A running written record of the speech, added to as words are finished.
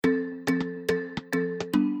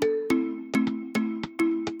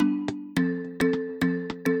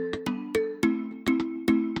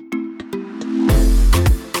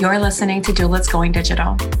You're listening to Doulas Going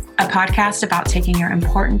Digital, a podcast about taking your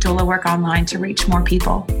important doula work online to reach more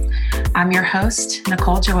people. I'm your host,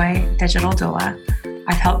 Nicole Joy, Digital Doula.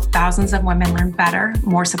 I've helped thousands of women learn better,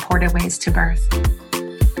 more supported ways to birth.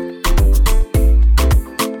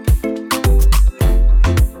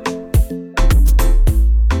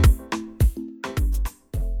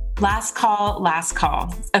 Last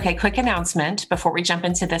call. Okay, quick announcement before we jump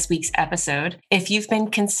into this week's episode. If you've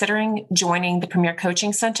been considering joining the Premier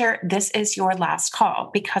Coaching Center, this is your last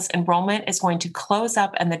call because enrollment is going to close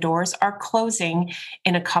up and the doors are closing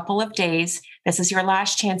in a couple of days. This is your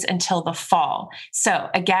last chance until the fall.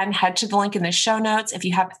 So again, head to the link in the show notes. If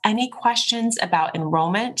you have any questions about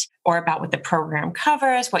enrollment or about what the program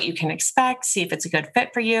covers, what you can expect, see if it's a good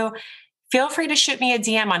fit for you, feel free to shoot me a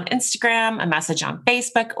DM on Instagram, a message on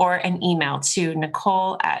Facebook, or an email to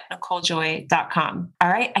nicole@nicolejoy.com. All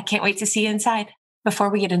right, I can't wait to see you inside. Before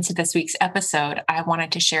we get into this week's episode, I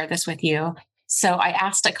wanted to share this with you. So I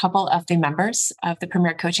asked a couple of the members of the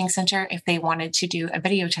Premier Coaching Center if they wanted to do a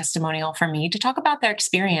video testimonial for me to talk about their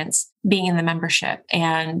experience being in the membership.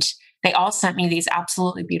 And they all sent me these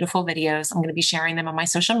absolutely beautiful videos. I'm going to be sharing them on my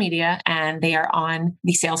social media, and they are on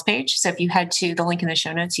the sales page. So if you head to the link in the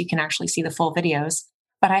show notes, you can actually see the full videos.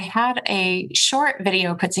 But I had a short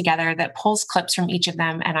video put together that pulls clips from each of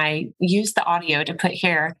them, and I used the audio to put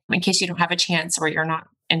here in case you don't have a chance or you're not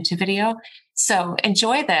into video. So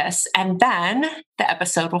enjoy this, and then the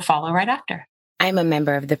episode will follow right after. I'm a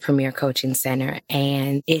member of the Premier Coaching Center,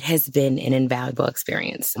 and it has been an invaluable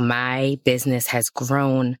experience. My business has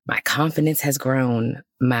grown. My confidence has grown.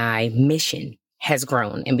 My mission has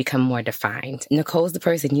grown and become more defined. Nicole's the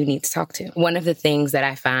person you need to talk to. One of the things that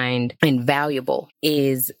I find invaluable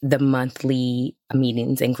is the monthly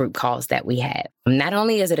meetings and group calls that we have. Not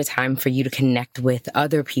only is it a time for you to connect with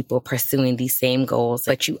other people pursuing these same goals,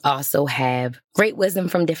 but you also have great wisdom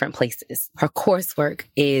from different places. Her coursework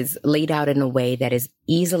is laid out in a way that is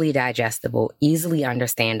easily digestible, easily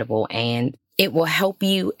understandable, and it will help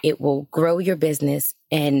you. It will grow your business,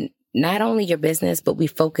 and not only your business, but we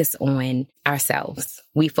focus on ourselves.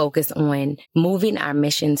 We focus on moving our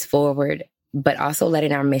missions forward, but also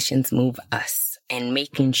letting our missions move us and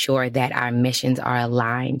making sure that our missions are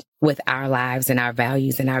aligned with our lives and our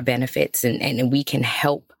values and our benefits, and we can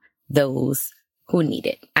help those who need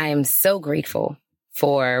it. I am so grateful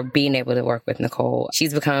for being able to work with Nicole.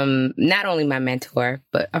 She's become not only my mentor,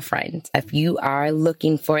 but a friend. If you are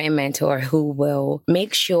looking for a mentor who will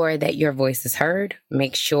make sure that your voice is heard,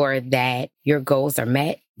 make sure that your goals are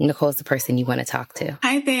met, Nicole's the person you want to talk to.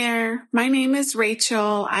 Hi there. My name is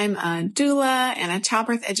Rachel. I'm a doula and a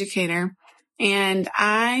childbirth educator. And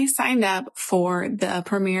I signed up for the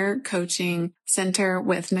Premier Coaching Center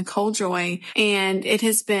with Nicole Joy, and it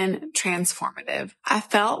has been transformative. I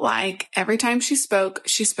felt like every time she spoke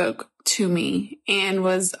to me and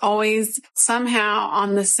was always somehow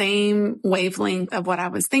on the same wavelength of what I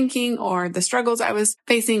was thinking or the struggles I was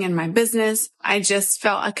facing in my business. I just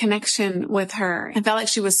felt a connection with her. I felt like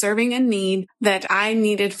she was serving a need that I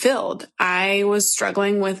needed filled. I was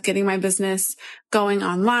struggling with getting my business going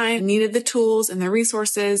online, needed the tools and the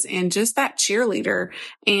resources and just that cheerleader.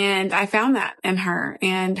 And I found that in her,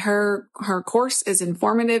 and her course is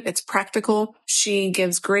informative. It's practical. She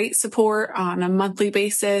gives great support on a monthly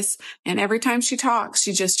basis. And every time she talks,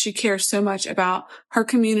 she cares so much about her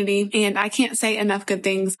community. And I can't say enough good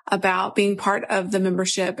things about being part of the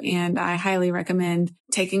membership. And I highly recommend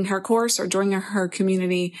taking her course or joining her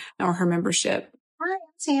community or her membership. Hi, I'm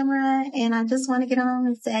Tamara, and I just want to get on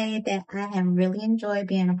and say that I have really enjoyed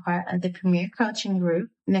being a part of the Premier Coaching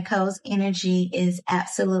Group. Nicole's energy is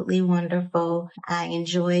absolutely wonderful. I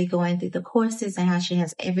enjoy going through the courses and how she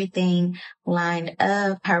has everything lined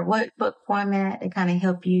up. Her workbook format to kind of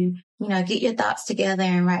help you, get your thoughts together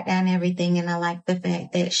and write down everything. And I like the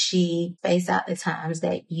fact that she spaced out the times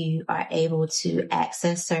that you are able to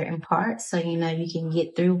access certain parts. So, you can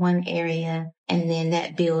get through one area and then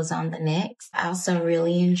that builds on the next. I also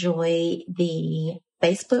really enjoy the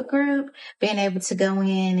Facebook group, being able to go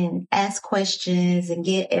in and ask questions and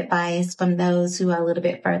get advice from those who are a little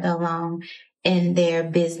bit further along in their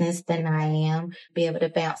business than I am, be able to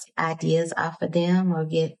bounce ideas off of them or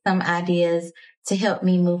get some ideas to help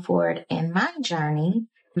me move forward in my journey.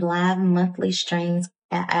 Live monthly streams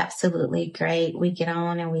are absolutely great. We get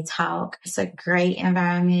on and we talk. It's a great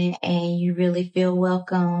environment and you really feel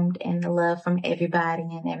welcomed and the love from everybody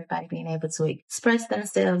and everybody being able to express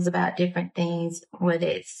themselves about different things, whether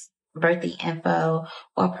it's birthday info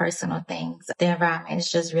or personal things. The environment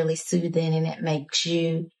is just really soothing and it makes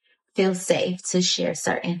you feel safe to share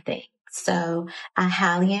certain things. So I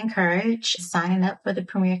highly encourage signing up for the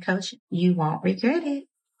Premier Coach. You won't regret it.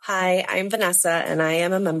 Hi, I'm Vanessa, and I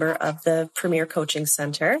am a member of the Premier Coaching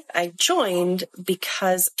Center. I joined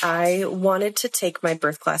because I wanted to take my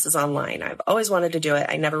birth classes online. I've always wanted to do it.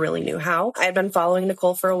 I never really knew how. I've been following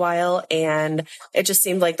Nicole for a while, and it just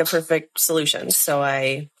seemed like the perfect solution. So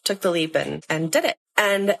I took the leap and did it.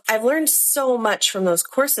 And I've learned so much from those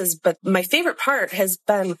courses, but my favorite part has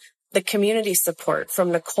been the community support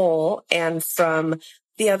from Nicole and from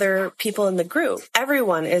the other people in the group.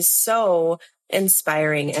 Everyone is so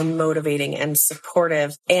inspiring and motivating and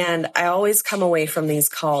supportive. And I always come away from these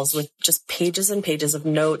calls with just pages and pages of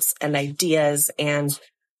notes and ideas and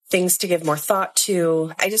things to give more thought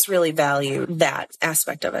to. I just really value that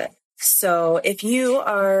aspect of it. So if you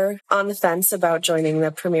are on the fence about joining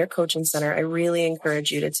the Premier Coaching Center, I really encourage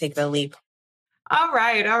you to take the leap. All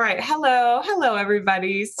right. Hello,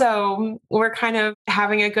 everybody. So we're kind of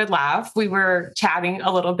having a good laugh. We were chatting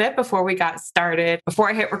a little bit before we got started, before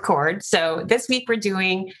I hit record. So this week we're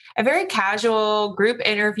doing a very casual group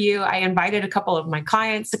interview. I invited a couple of my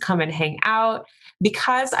clients to come and hang out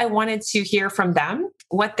because I wanted to hear from them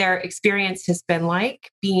what their experience has been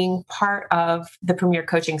like being part of the Premier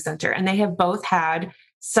Coaching Center. And they have both had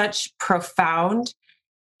such profound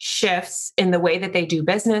shifts in the way that they do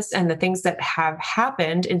business and the things that have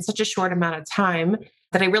happened in such a short amount of time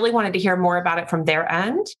that I really wanted to hear more about it from their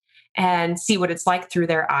end and see what it's like through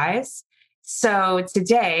their eyes. So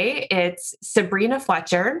today it's Sabrina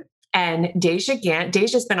Fletcher and Dasia Gant.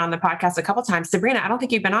 Dasia's been on the podcast a couple times. Sabrina, I don't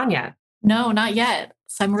think you've been on yet. No, not yet.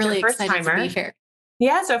 So I'm really excited to be here.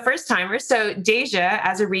 Yeah, so first timer. So Dasia,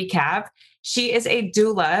 as a recap, she is a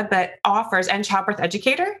doula that offers and childbirth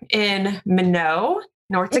educator in Minot,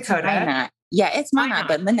 North Dakota. Minot. Yeah, it's Minot,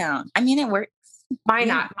 but Minot. I mean, it works.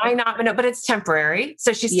 Minot, Minot, but it's temporary.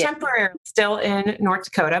 So she's temporary still in North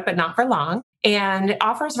Dakota, but not for long, and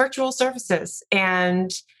offers virtual services.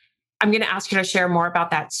 And I'm going to ask her to share more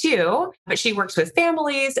about that too. But she works with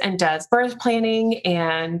families and does birth planning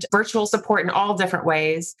and virtual support in all different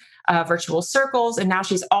ways, virtual circles. And now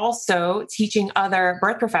she's also teaching other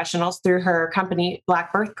birth professionals through her company,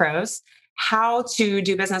 Black Birth Pros, how to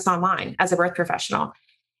do business online as a birth professional.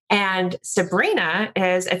 And Sabrina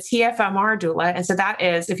is a TFMR doula. And so that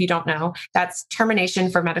is, if you don't know, that's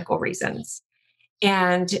termination for medical reasons.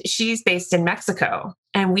 And she's based in Mexico.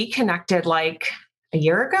 And we connected like a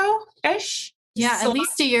year ago-ish. Yeah, so, at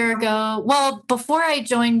least a year ago. Well, before I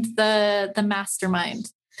joined the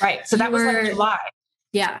mastermind. Right. So that was like July.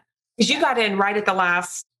 Yeah. Because you got in right at the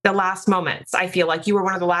last moments. I feel like you were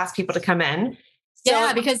one of the last people to come in. So,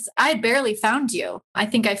 yeah, because I barely found you. I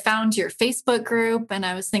think I found your Facebook group and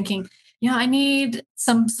I was thinking, I need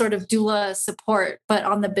some sort of doula support, but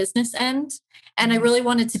on the business end. And I really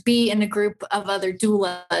wanted to be in a group of other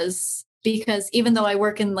doulas because even though I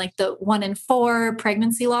work in like the 1 in 4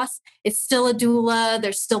 pregnancy loss, it's still a doula.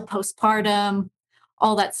 There's still postpartum,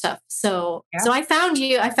 all that stuff. So I found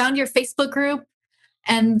you. I found your Facebook group.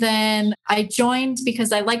 And then I joined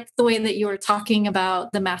because I liked the way that you were talking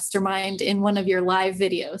about the mastermind in one of your live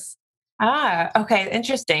videos. Okay.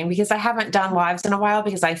 Interesting. Because I haven't done lives in a while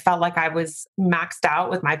because I felt like I was maxed out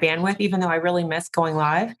with my bandwidth, even though I really miss going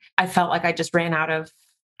live. I felt like I just ran out of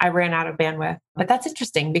bandwidth. But that's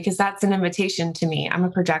interesting because that's an invitation to me. I'm a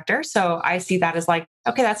projector. So I see that as like,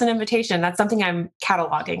 okay, that's an invitation. That's something I'm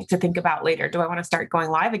cataloging to think about later. Do I want to start going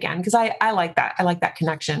live again? Because I like that. I like that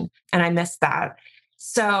connection and I miss that.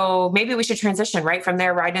 So maybe we should transition right from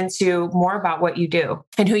there, right into more about what you do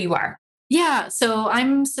and who you are. Yeah. So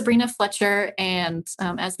I'm Sabrina Fletcher. And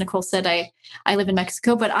as Nicole said, I live in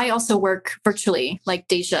Mexico, but I also work virtually like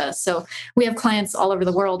Dasia. So we have clients all over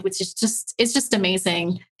the world, which is it's just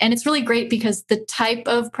amazing. And it's really great because the type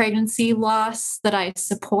of pregnancy loss that I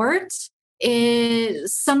support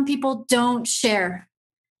is some people don't share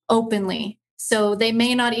openly. So they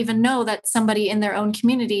may not even know that somebody in their own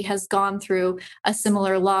community has gone through a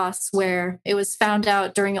similar loss where it was found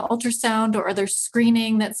out during an ultrasound or other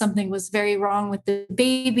screening that something was very wrong with the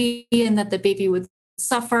baby and that the baby would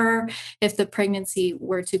suffer if the pregnancy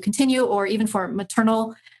were to continue, or even for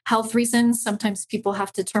maternal health reasons. Sometimes people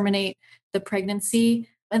have to terminate the pregnancy.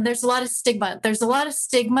 And there's a lot of stigma. There's a lot of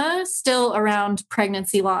stigma still around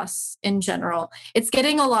pregnancy loss in general. It's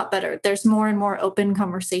getting a lot better. There's more and more open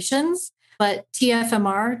conversations. But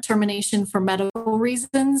TFMR, termination for medical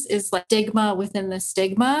reasons, is like stigma within the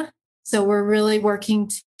stigma. So we're really working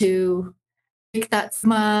to break that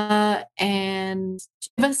stigma and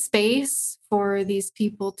give a space for these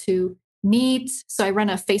people to meet. So I run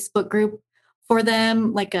a Facebook group for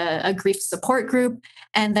them, like a grief support group.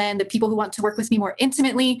 And then the people who want to work with me more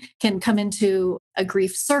intimately can come into a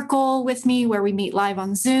grief circle with me where we meet live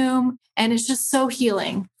on Zoom. And it's just so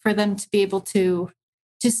healing for them to be able to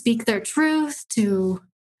to speak their truth, to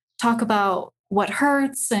talk about what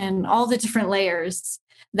hurts and all the different layers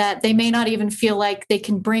that they may not even feel like they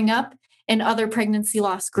can bring up in other pregnancy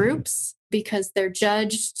loss groups because they're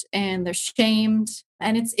judged and they're shamed.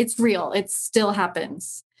 And it's real. It still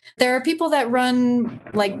happens. There are people that run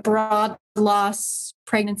like broad loss,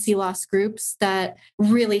 pregnancy loss groups that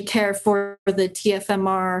really care for the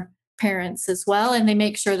TFMR parents as well. And they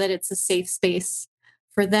make sure that it's a safe space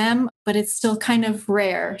for them. But it's still kind of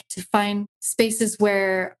rare to find spaces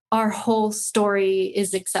where our whole story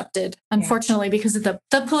is accepted, unfortunately, because of the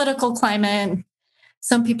political climate,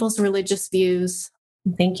 some people's religious views.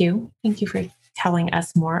 Thank you. Thank you for telling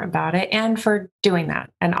us more about it and for doing that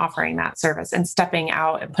and offering that service and stepping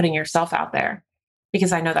out and putting yourself out there,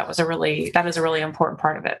 because I know that is a really important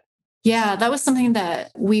part of it. Yeah, that was something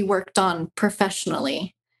that we worked on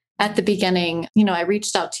professionally at the beginning. I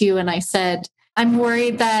reached out to you and I said, I'm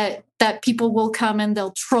worried that people will come and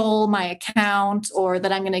they'll troll my account, or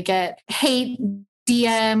that I'm going to get hate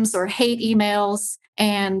DMs or hate emails.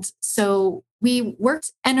 And so we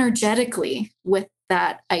worked energetically with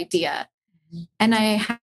that idea. And I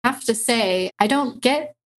have to say, I don't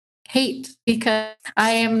get hate because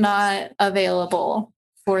I am not available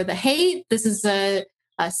for the hate. This is a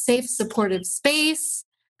safe, supportive space.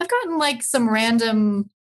 I've gotten like some random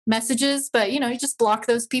messages, but you just block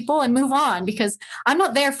those people and move on, because I'm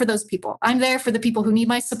not there for those people. I'm there for the people who need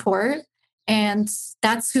my support. And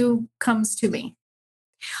that's who comes to me.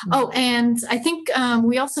 Oh, and I think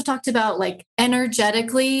we also talked about like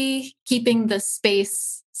energetically keeping the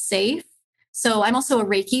space safe. So I'm also a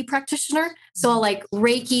Reiki practitioner. So I'll like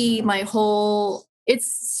Reiki my whole, it's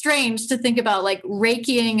strange to think about like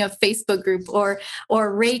Reikiing a Facebook group or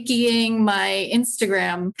Reikiing my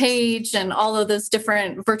Instagram page and all of those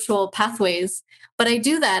different virtual pathways. But I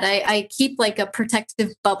do that. I keep like a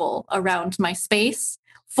protective bubble around my space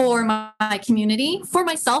for my community, for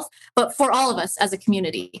myself, but for all of us as a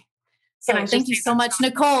community. So thank you so much,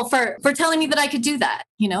 Nicole, for telling me that I could do that,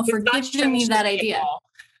 for giving me that idea.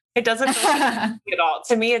 It doesn't feel like at all.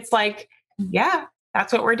 To me, it's like, yeah,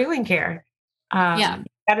 that's what we're doing here. That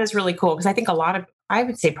is really cool. Because I think I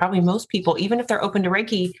would say probably most people, even if they're open to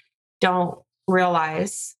Reiki, don't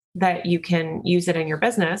realize that you can use it in your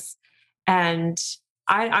business. And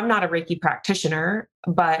I'm not a Reiki practitioner,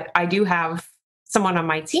 but I do have someone on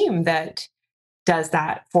my team that does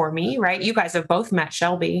that for me, right? You guys have both met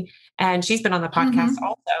Shelby, and she's been on the podcast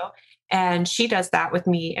also. And she does that with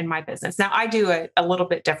me in my business. Now, I do it a little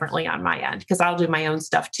bit differently on my end because I'll do my own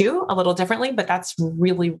stuff too, a little differently, but that's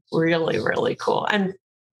really, really, really cool and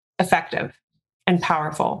effective and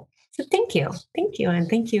powerful. So thank you. Thank you. And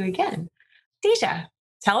thank you again. Dasia,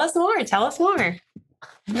 tell us more.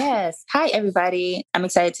 Yes. Hi, everybody. I'm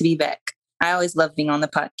excited to be back. I always love being on the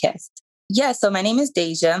podcast. Yeah. So my name is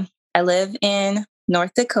Dasia. I live in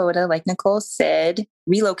North Dakota, like Nicole said,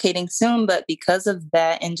 relocating soon, but because of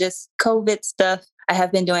that and just COVID stuff, I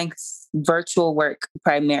have been doing virtual work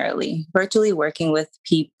primarily, virtually working with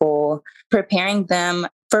people, preparing them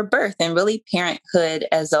for birth and really parenthood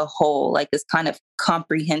as a whole, like this kind of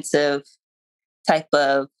comprehensive type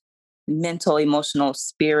of mental, emotional,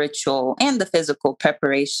 spiritual, and the physical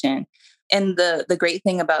preparation. And the great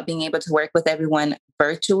thing about being able to work with everyone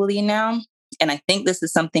virtually now, and I think this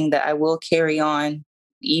is something that I will carry on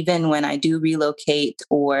even when I do relocate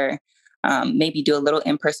or maybe do a little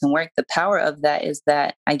in-person work. The power of that is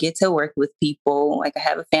that I get to work with people. Like I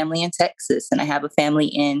have a family in Texas and I have a family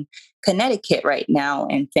in Connecticut right now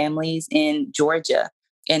and families in Georgia.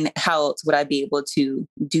 And how else would I be able to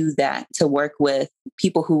do that, to work with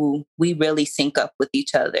people who we really sync up with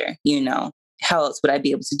each other? How else would I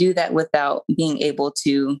be able to do that without being able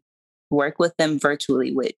to work with them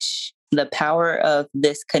virtually, which the power of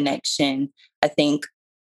this connection, I think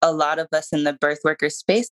a lot of us in the birth worker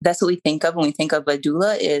space, that's what we think of when we think of a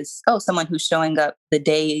doula is, someone who's showing up the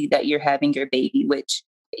day that you're having your baby, which,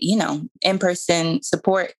 in-person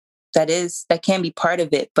support, that can be part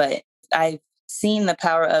of it. But I've seen the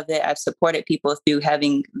power of it. I've supported people through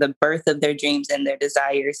having the birth of their dreams and their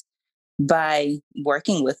desires by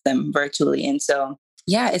working with them virtually. And so,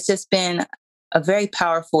 it's just been a very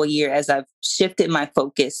powerful year as I've shifted my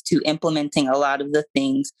focus to implementing a lot of the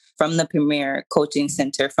things from the Premier Coaching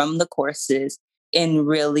Center, from the courses, and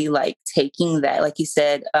really like taking that, like you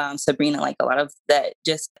said, Sabrina, like a lot of that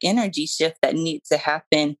just energy shift that needs to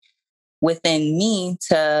happen within me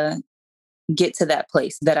to get to that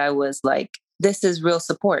place that I was like, this is real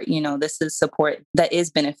support. This is support that is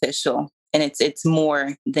beneficial. And it's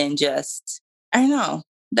more than just, I don't know.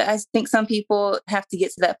 I think some people have to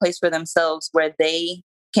get to that place for themselves where they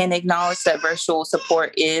can acknowledge that virtual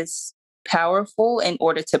support is powerful in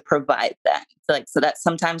order to provide that. So that's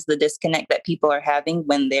sometimes the disconnect that people are having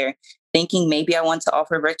when they're thinking, maybe I want to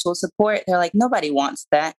offer virtual support. They're like, nobody wants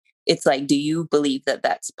that. It's like, do you believe that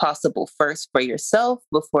that's possible first for yourself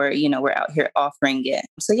before, we're out here offering it?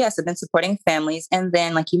 So yes, I've been supporting families. And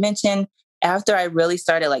then, like you mentioned, after I really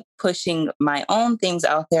started like pushing my own things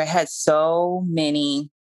out there, I had so many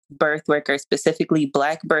birth workers, specifically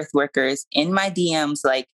Black birth workers, in my DMs,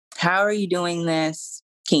 like, how are you doing this?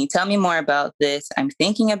 Can you tell me more about this? I'm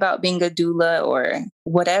thinking about being a doula or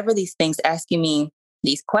whatever, these things, asking me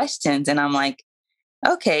these questions. And I'm like,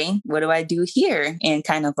 okay, what do I do here? And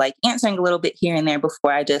kind of like answering a little bit here and there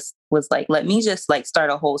before I just was like, let me just like start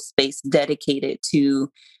a whole space dedicated to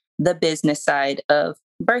the business side of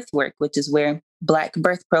birth work, which is where Black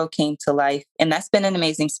Birth Pro came to life. And that's been an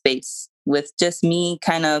amazing space with just me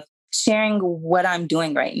kind of sharing what I'm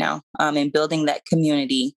doing right now, and building that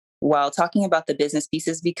community while talking about the business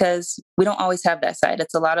pieces, because we don't always have that side.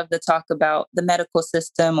 It's a lot of the talk about the medical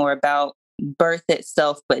system or about birth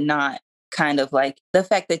itself, but not kind of like the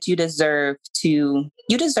fact that you deserve to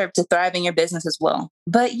thrive in your business as well.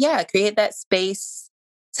 But yeah, create that space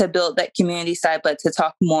to build that community side, but to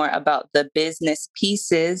talk more about the business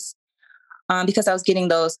pieces, because I was getting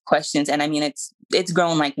those questions. And I mean, it's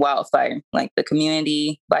grown like wildfire. Like the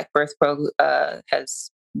community, Black Birth Pro,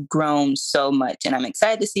 has grown so much. And I'm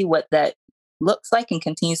excited to see what that looks like and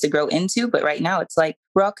continues to grow into. But right now it's like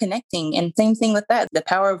we're all connecting. And same thing with that, the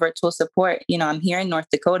power of virtual support. I'm here in North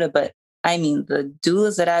Dakota, but I mean, the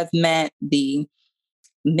doulas that I've met, the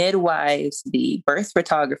midwives, the birth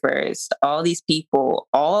photographers, all these people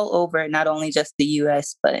all over, not only just the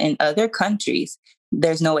US, but in other countries.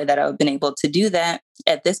 There's no way that I would have been able to do that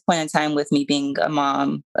at this point in time with me being a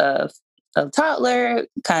mom of a toddler,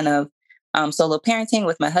 kind of solo parenting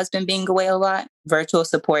with my husband being away a lot. Virtual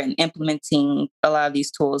support and implementing a lot of these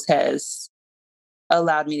tools has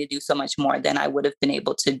allowed me to do so much more than I would have been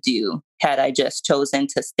able to do had I just chosen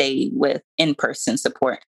to stay with in-person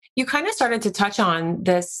support. You kind of started to touch on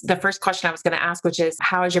this, the first question I was going to ask, which is,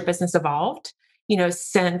 how has your business evolved?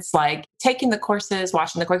 Since like taking the courses,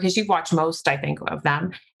 watching the course, because you've watched most, I think, of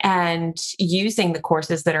them, and using the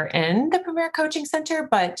courses that are in the Premier Coaching Center.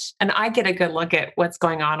 And I get a good look at what's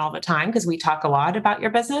going on all the time because we talk a lot about your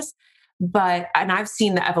business. And I've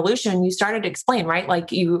seen the evolution. You started to explain, right?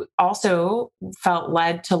 Like you also felt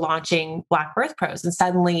led to launching Black Birth Pros, and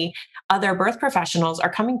suddenly other birth professionals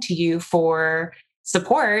are coming to you for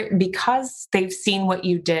support because they've seen what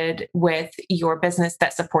you did with your business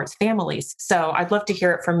that supports families. So I'd love to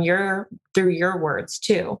hear it through your words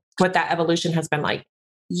too, what that evolution has been like.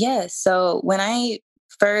 Yes. So when I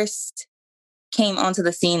first came onto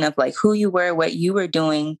the scene of like who you were, what you were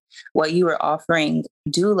doing, what you were offering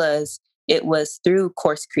doulas, it was through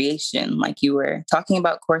course creation. Like you were talking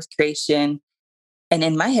about course creation. And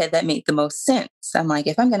in my head, that made the most sense. I'm like,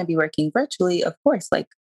 if I'm going to be working virtually, of course, like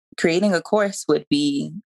creating a course would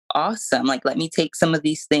be awesome. Like, let me take some of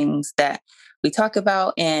these things that we talk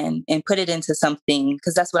about and put it into something,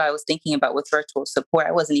 because that's what I was thinking about with virtual support.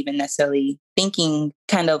 I wasn't even necessarily thinking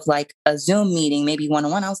kind of like a Zoom meeting, maybe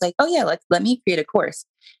one-on-one. I was like, oh yeah, let me create a course.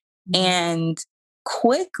 Mm-hmm. And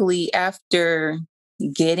quickly after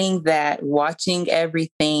getting that, watching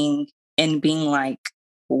everything and being like,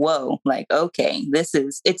 whoa, like, okay,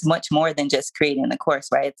 it's much more than just creating the course,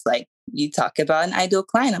 right? It's like, you talk about an ideal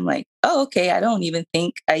client. I'm like, oh, okay. I don't even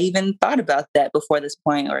think I even thought about that before this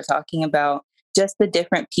point, or talking about just the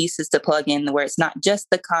different pieces to plug in, where it's not just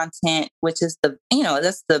the content, which is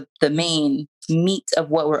that's the main meat of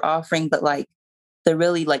what we're offering, but like the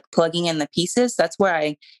really like plugging in the pieces. That's where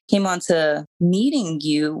I came on to meeting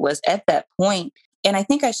you, was at that point. And I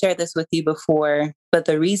think I shared this with you before, but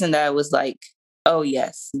the reason that I was like, oh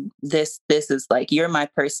yes, this is like, you're my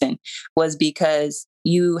person, was because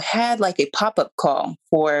you had like a pop-up call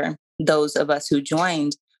for those of us who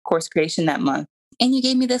joined course creation that month. And you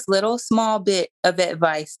gave me this little small bit of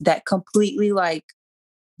advice that completely like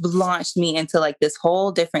launched me into like this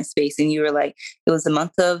whole different space. And you were like, it was the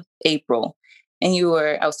month of April. And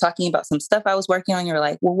I was talking about some stuff I was working on. You were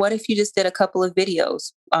like, well, what if you just did a couple of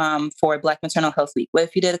videos for Black Maternal Health Week? What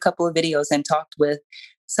if you did a couple of videos and talked with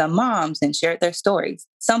some moms and shared their stories?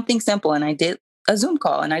 Something simple. And I did a Zoom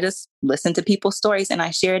call and I just listened to people's stories and I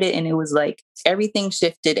shared it. And it was like, everything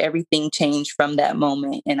shifted, everything changed from that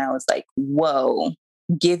moment. And I was like, whoa,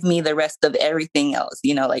 give me the rest of everything else,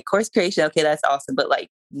 like course creation. Okay, that's awesome. But like,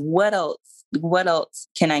 what else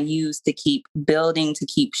can I use to keep building, to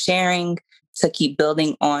keep sharing, to keep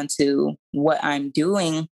building onto what I'm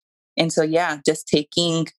doing? And so, yeah, just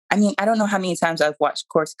I don't know how many times I've watched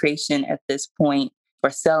course creation at this point, or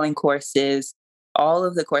selling courses. all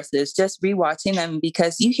of the courses, just rewatching them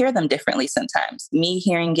because you hear them differently sometimes. Me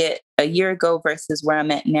hearing it a year ago versus where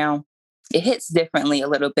I'm at now, it hits differently a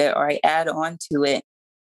little bit, or I add on to it.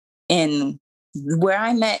 And where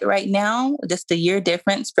I'm at right now, just a year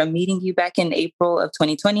difference from meeting you back in April of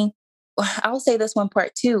 2020. I'll say this one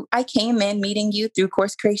part too. I came in meeting you through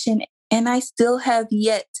course creation, and I still have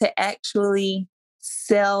yet to actually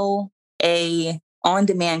sell a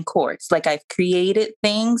on-demand course. Like, I've created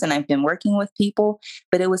things and I've been working with people,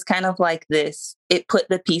 but it was kind of like this. It put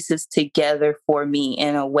the pieces together for me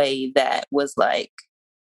in a way that was like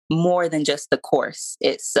more than just the course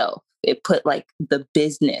itself. It put like the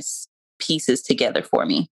business pieces together for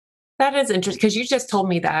me. That is interesting, because you just told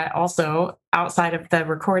me that also outside of the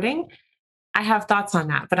recording. I have thoughts on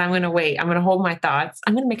that, but I'm going to wait. I'm going to hold my thoughts.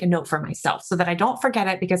 I'm going to make a note for myself so that I don't forget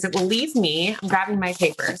it, because it will leave me. I'm grabbing my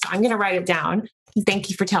paper. So I'm going to write it down. Thank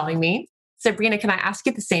you for telling me. Sabrina, can I ask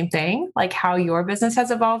you the same thing? Like how your business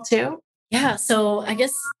has evolved too? Yeah. So I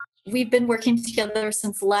guess we've been working together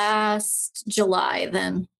since last July,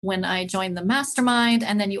 then when I joined the mastermind.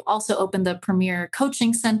 And then you also opened the Premier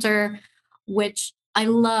Coaching Center, which I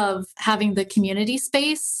love having the community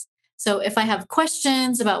space. So if I have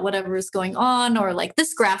questions about whatever is going on, or like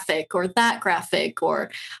this graphic or that graphic or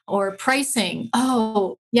pricing.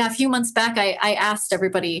 Oh, yeah. A few months back, I asked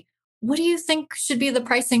everybody, what do you think should be the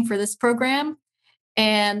pricing for this program?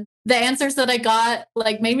 And the answers that I got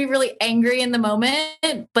like made me really angry in the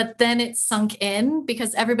moment, but then it sunk in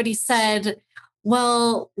because everybody said,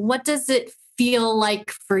 well, what does it feel like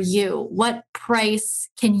for you? What price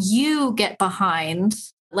can you get behind?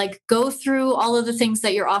 Like, go through all of the things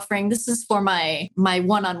that you're offering. This is for my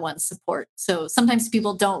one-on-one support. So sometimes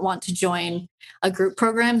people don't want to join a group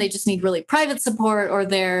program. They just need really private support, or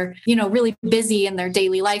they're, really busy in their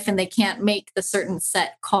daily life and they can't make the certain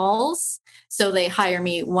set calls. So they hire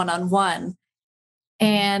me one-on-one.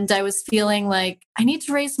 And I was feeling like I need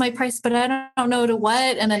to raise my price, but I don't know to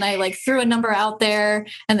what. And then I like threw a number out there,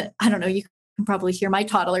 and I don't know, you can probably hear my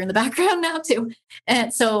toddler in the background now too.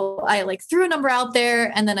 And so I like threw a number out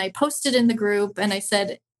there, and then I posted in the group and I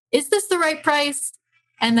said, is this the right price?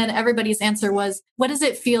 And then everybody's answer was, what does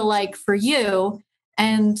it feel like for you?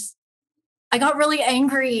 And I got really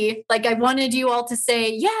angry. Like, I wanted you all to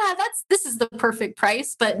say, yeah, this is the perfect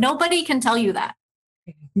price, but nobody can tell you that.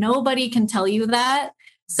 Nobody can tell you that.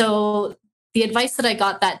 So the advice that I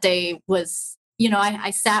got that day was,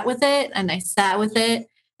 I sat with it and I sat with it,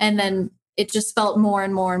 and then it just felt more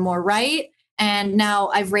and more and more right. And now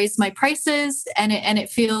I've raised my prices, and it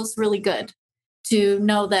feels really good to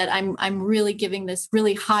know that I'm really giving this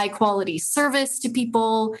really high quality service to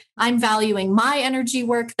people. I'm valuing my energy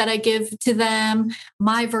work that I give to them,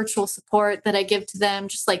 my virtual support that I give to them.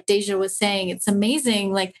 Just like Dasia was saying, it's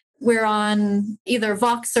amazing. Like, we're on either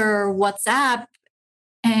Voxer or WhatsApp,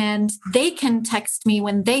 and they can text me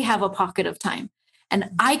when they have a pocket of time, and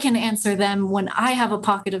I can answer them when I have a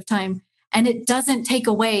pocket of time. And it doesn't take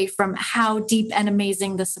away from how deep and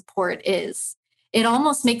amazing the support is. It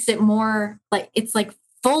almost makes it more like, it's like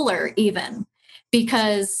fuller even,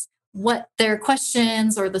 because what their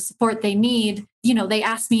questions or the support they need, they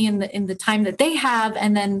ask me in the time that they have,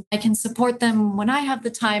 and then I can support them when I have the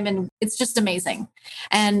time. And it's just amazing.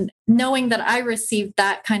 And knowing that I received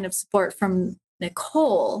that kind of support from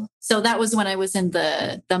Nicole. So that was when I was in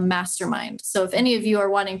the mastermind. So if any of you are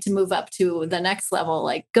wanting to move up to the next level,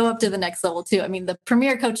 like, go up to the next level too. I mean, the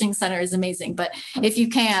Premier Coaching Center is amazing, but if you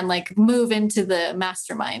can, like, move into the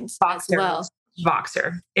mastermind as well.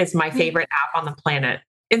 Voxer is my favorite app on the planet.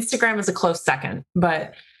 Instagram is a close second,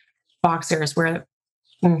 but Voxer is where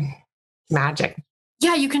magic.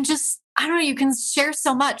 Yeah, you can just, I don't know, you can share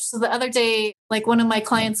so much. So the other day, like, one of my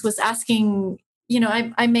clients was asking,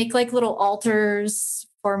 I make like little altars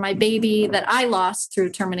for my baby that I lost through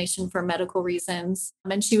termination for medical reasons.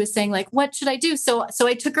 And she was saying, like, what should I do? So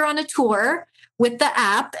I took her on a tour with the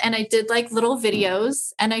app, and I did like little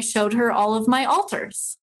videos, and I showed her all of my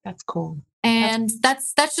altars. That's cool. And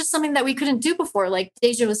that's just something that we couldn't do before. Like,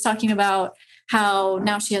 Dasia was talking about how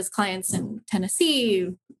now she has clients in Tennessee,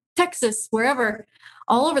 Texas, wherever,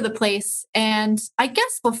 all over the place. And I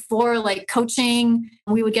guess before, like, coaching,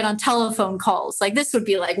 we would get on telephone calls. Like, this would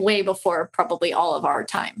be like way before probably all of our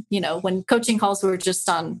time, when coaching calls were just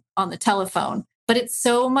on the telephone. But it's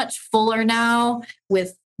so much fuller now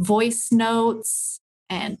with voice notes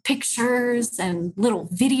and pictures and little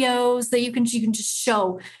videos that you can just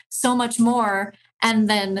show so much more. And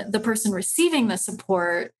then the person receiving the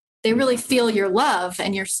support, they really feel your love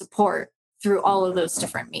and your support through all of those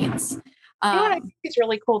different means. What I think is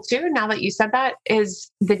really cool too, now that you said that, is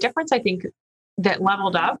the difference, I think, that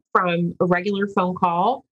leveled up from a regular phone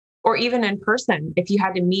call or even in person, if you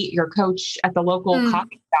had to meet your coach at the local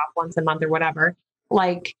coffee shop once a month or whatever,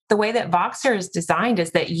 like the way that Voxer is designed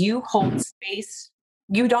is that you hold space.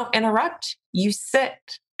 You don't interrupt. You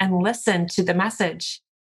sit and listen to the message.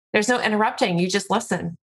 There's no interrupting. You just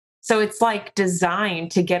listen. So it's like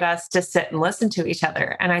designed to get us to sit and listen to each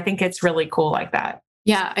other. And I think it's really cool like that.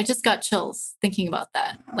 Yeah, I just got chills thinking about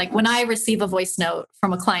that. Like when I receive a voice note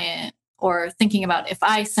from a client, or thinking about if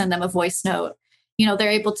I send them a voice note,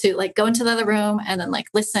 they're able to like go into the other room and then like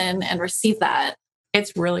listen and receive that.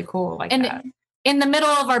 It's really cool like and that. In the middle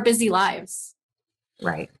of our busy lives.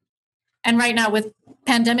 Right. And right now with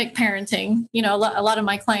pandemic parenting, a lot of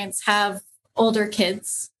my clients have older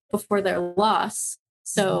kids before their loss.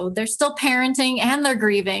 So they're still parenting and they're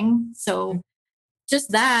grieving. So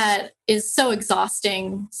just that is so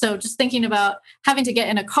exhausting. So just thinking about having to get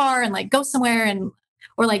in a car and like go somewhere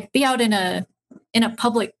or like be out in a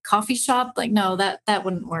public coffee shop, like, no, that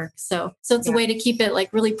wouldn't work. So it's a way to keep it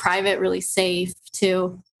like really private, really safe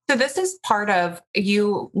too. So this is part of,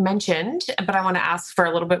 you mentioned, but I want to ask for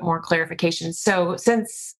a little bit more clarification. So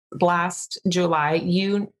since last July,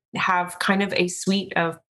 you have kind of a suite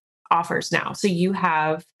of offers now. So you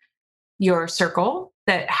have your circle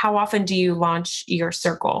how often do you launch your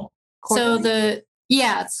circle? Quarterly? So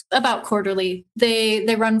it's about quarterly.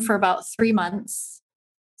 They run for about 3 months.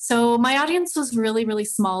 So my audience was really, really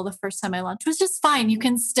small the first time I launched, which is fine. You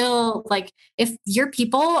can still, like, if your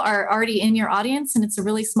people are already in your audience and it's a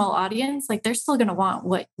really small audience, like they're still going to want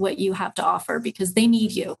what you have to offer because they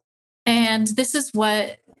need you. And this is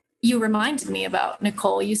what you reminded me about,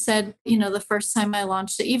 Nicole. You said, the first time I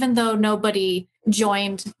launched it, even though nobody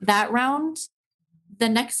joined that round, the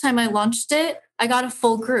next time I launched it, I got a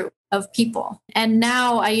full group of people. And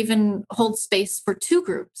now I even hold space for 2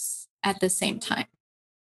 groups at the same time.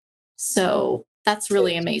 So that's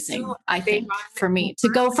really amazing, I think, for me to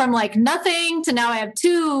go from like nothing to now I have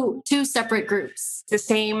two separate groups. The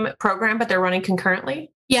same program, but they're running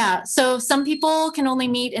concurrently? Yeah. So some people can only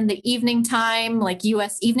meet in the evening time, like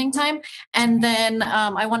US evening time. And then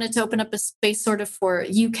I wanted to open up a space sort of for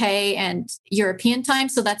UK and European time.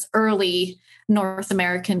 So that's early North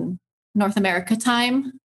America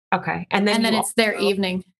time. Okay. And then it's their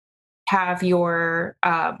evening. Have your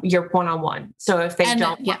one-on-one. So if they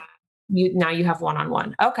don't, now you have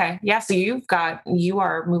one-on-one. Okay. Yeah. So you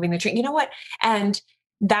are moving the train. You know what? And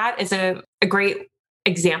that is a great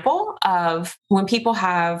example of when people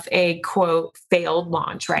have a quote failed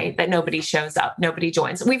launch, right? That nobody shows up, nobody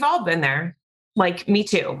joins. We've all been there. Like me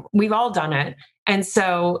too. We've all done it. And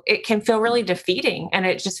so it can feel really defeating. And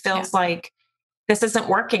it just feels like this isn't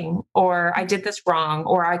working, or I did this wrong,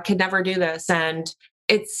 or I could never do this. And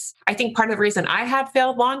I think part of the reason I had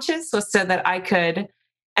failed launches was so that I could,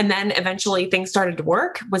 and then eventually things started to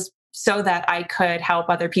work, was so that I could help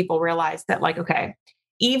other people realize that, like, okay,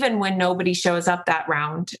 even when nobody shows up that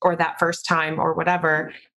round or that first time or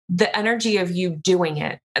whatever, the energy of you doing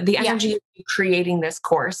it, the energy of you creating this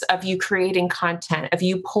course, of you creating content, of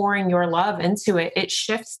you pouring your love into it, it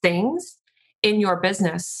shifts things in your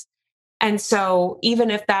business. And so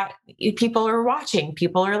even if people are watching,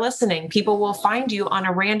 people are listening, people will find you on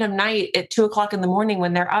a random night at 2:00 in the morning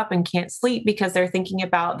when they're up and can't sleep because they're thinking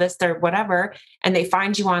about this, they're whatever. And they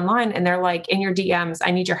find you online and they're like, in your DMs,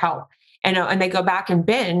 I need your help. And they go back and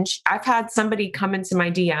binge. I've had somebody come into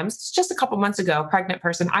my DMs just a couple months ago, pregnant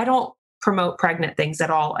person. I don't promote pregnant things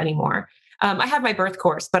at all anymore. I have my birth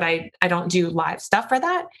course, but I don't do live stuff for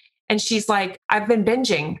that. And she's like, I've been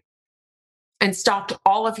binging and stalked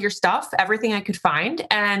all of your stuff, everything I could find.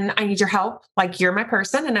 And I need your help. Like, you're my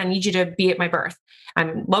person and I need you to be at my birth.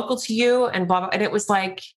 I'm local to you and blah, blah. And it was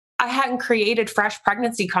like, I hadn't created fresh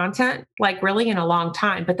pregnancy content, like really in a long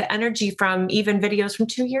time, but the energy from even videos from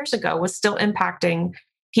 2 years ago was still impacting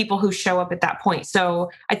people who show up at that point.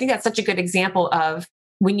 So I think that's such a good example of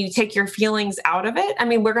when you take your feelings out of it. I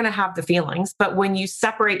mean, we're going to have the feelings, but when you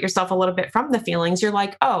separate yourself a little bit from the feelings, you're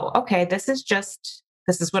like, oh, okay, this is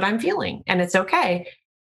what I'm feeling and it's okay.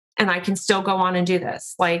 And I can still go on and do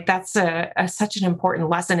this. Like, that's such an important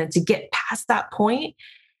lesson. And to get past that point,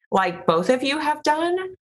 like both of you have done,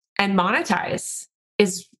 and monetize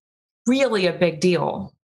is really a big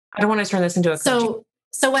deal. I don't want to turn this into a So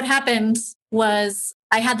what happened was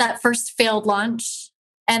I had that first failed launch,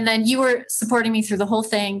 and then you were supporting me through the whole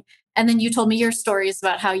thing. And then you told me your stories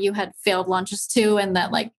about how you had failed launches too. And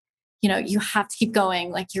that, like, you have to keep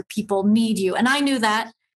going, like your people need you. And I knew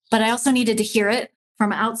that, but I also needed to hear it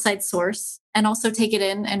from an outside source and also take it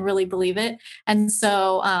in and really believe it. And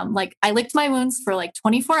so like I licked my wounds for like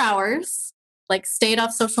 24 hours, like stayed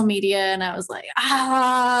off social media. And I was like,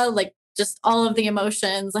 like just all of the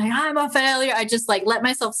emotions, like I'm a failure. I just like let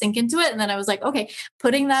myself sink into it. And then I was like, okay,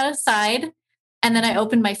 putting that aside. And then I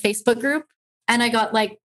opened my Facebook group and I got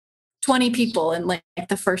like 20 people in like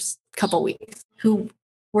the first couple weeks who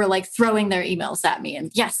were like throwing their emails at me.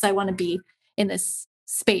 And yes, I want to be in this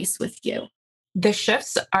space with you. The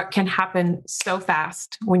shifts can happen so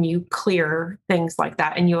fast when you clear things like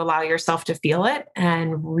that and you allow yourself to feel it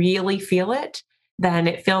and really feel it. Then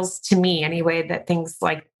it feels to me anyway that things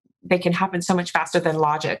like they can happen so much faster than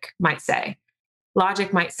logic might say.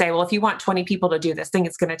 Logic might say, well, if you want 20 people to do this thing,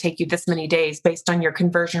 it's going to take you this many days based on your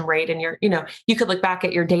conversion rate. And you could look back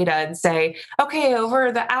at your data and say, okay,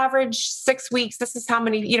 over the average 6 weeks, this is how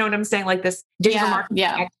many, you know what I'm saying? Like this digital marketing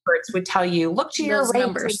experts would tell you, look to your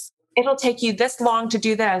numbers. It'll take you this long to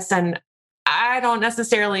do this. And I don't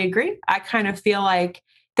necessarily agree. I kind of feel like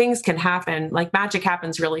things can happen, like magic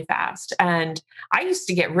happens really fast. And I used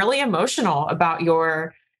to get really emotional about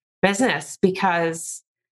your business because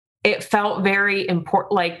it felt very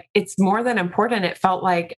important. Like it's more than important. It felt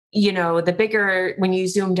like, the bigger, when you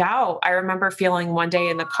zoomed out, I remember feeling one day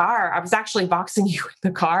in the car, I was actually boxing you in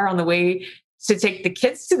the car on the way to take the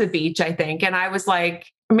kids to the beach, I think. And I was like,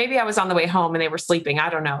 maybe I was on the way home and they were sleeping. I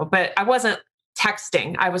don't know, but I wasn't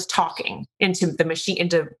texting. I was talking into the machine,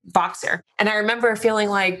 into Voxer. And I remember feeling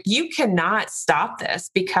like you cannot stop this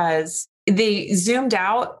because the zoomed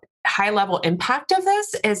out high level impact of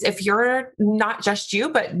this is if you're not just you,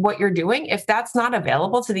 but what you're doing, if that's not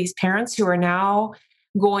available to these parents who are now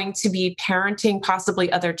going to be parenting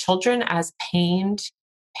possibly other children as pained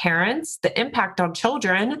parents, the impact on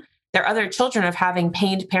children, their other children of having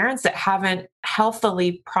pained parents that haven't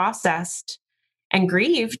healthily processed and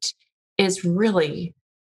grieved is really,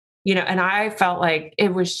 and I felt like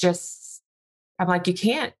it was just, I'm like, you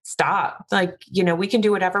can't stop. Like, we can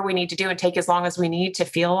do whatever we need to do and take as long as we need to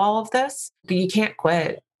feel all of this, but you can't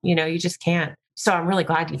quit. You just can't. So I'm really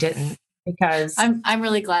glad you didn't because I'm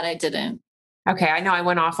really glad I didn't. Okay. I know I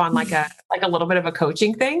went off on like a little bit of a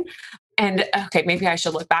coaching thing. And okay, maybe I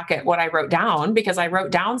should look back at what I wrote down because I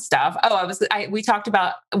wrote down stuff. We talked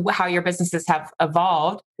about how your businesses have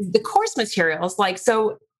evolved. The course materials,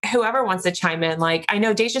 so whoever wants to chime in, I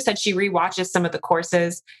know Dasia said she rewatches some of the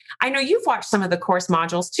courses. I know you've watched some of the course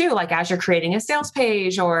modules too, like as you're creating a sales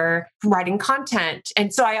page or writing content.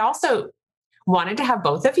 And so I also wanted to have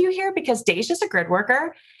both of you here because Dasia's a grid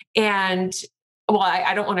worker. And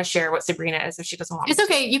I don't want to share what Sabrina is if she doesn't want to. It's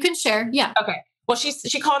okay. You can share. Yeah. Okay. Well,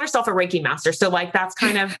 she called herself a Reiki master. So that's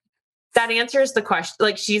kind of, that answers the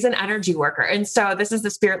question. She's an energy worker. And so this is the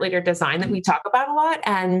spirit leader design that we talk about a lot.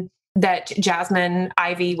 And that Jasmine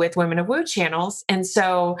Ivy with Women of Woo channels. And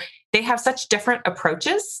so they have such different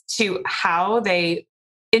approaches to how they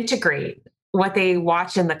integrate what they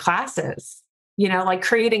watch in the classes, like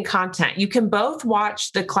creating content. You can both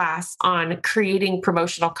watch the class on creating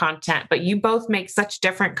promotional content, but you both make such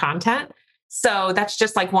different content. So that's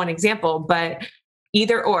just one example, but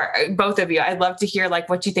either or both of you, I'd love to hear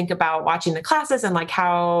what you think about watching the classes and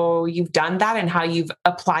how you've done that and how you've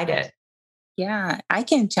applied it. Yeah, I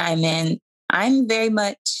can chime in. I'm very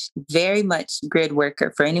much grid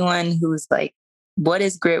worker. For anyone who's what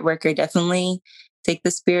is grid worker? Definitely take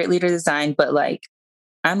the spirit leader design, but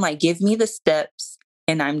I'm give me the steps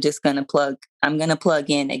and I'm just going to plug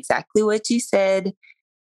in exactly what you said.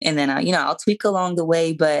 And then I'll tweak along the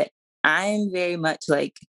way, but I'm very much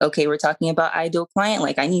okay, we're talking about ideal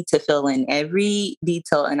client. I need to fill in every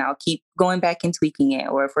detail and I'll keep going back and tweaking it.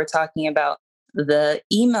 Or if we're talking about the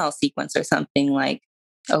email sequence or something,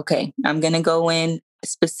 okay, I'm going to go in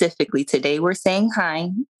specifically. Today we're saying hi.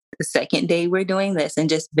 The second day we're doing this, and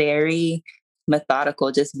just very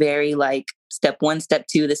methodical, just very step one, step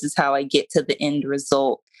two. This is how I get to the end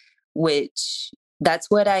result, which that's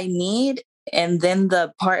what I need. And then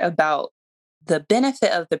the part about the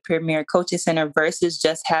benefit of the Premier Coaching Center versus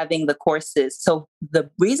just having the courses. So the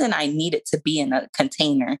reason I need it to be in a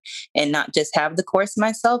container and not just have the course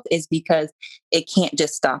myself is because it can't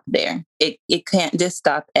just stop there. It can't just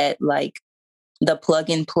stop at the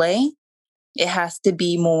plug and play. It has to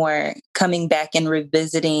be more coming back and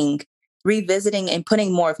revisiting and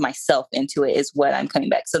putting more of myself into it is what I'm coming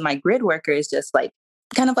back. So my grid worker is just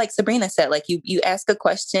kind of like Sabrina said, you ask a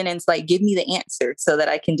question and it's give me the answer so that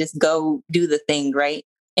I can just go do the thing. Right.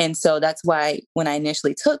 And so that's why when I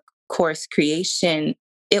initially took course creation,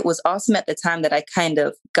 it was awesome at the time that I kind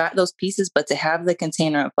of got those pieces, but to have the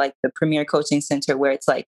container of the Premier Coaching Center where it's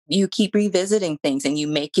you keep revisiting things and you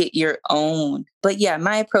make it your own. But yeah,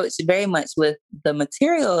 my approach very much with the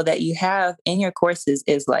material that you have in your courses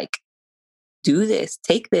is do this,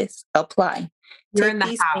 take this, apply. You're take in the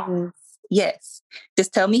these house. Things. Yes.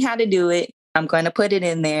 Just tell me how to do it. I'm going to put it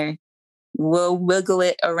in there. we'll wiggle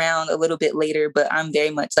it around a little bit later, but I'm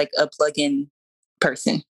very much like a plug-in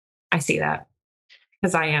person. I see that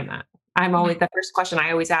because I am that. I'm always, the first question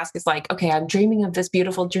I always ask is like, okay, I'm dreaming of this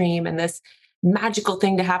beautiful dream and this magical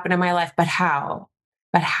thing to happen in my life, but how?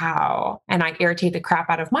 But how? And I irritate the crap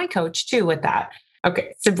out of my coach too with that.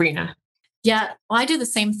 Okay, Sabrina. Yeah, well, I do the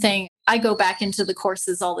same thing. I go back into the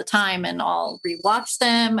courses all the time and I'll rewatch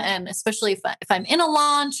them. And especially if I'm in a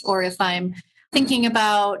launch or if I'm thinking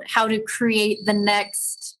about how to create the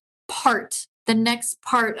next part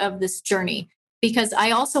of this journey, because I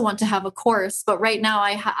also want to have a course, but right now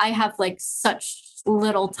I have like such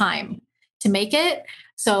little time to make it.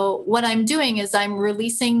 So what I'm doing is I'm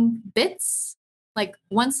releasing bits like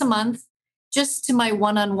once a month just to my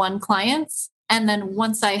one-on-one clients. And then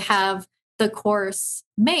once I have the course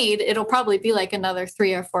made, it'll probably be like another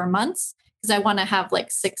 3 or 4 months because I want to have like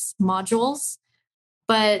 6 modules.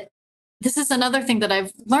 But this is another thing that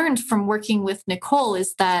I've learned from working with Nicole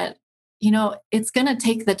is that, it's going to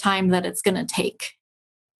take the time that it's going to take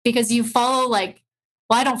because you follow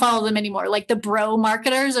I don't follow them anymore. Like the bro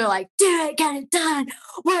marketers are like, do it, get it done,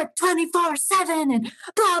 work 24/7 and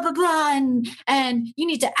blah, blah, blah. And you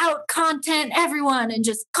need to out content everyone and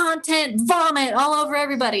just content vomit all over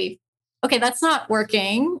everybody. Okay, that's not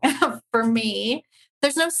working for me.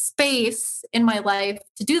 There's no space in my life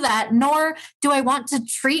to do that, nor do I want to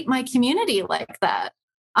treat my community like that.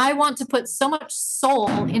 I want to put so much soul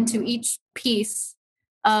into each piece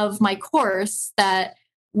of my course that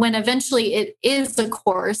when eventually it is a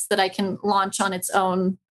course that I can launch on its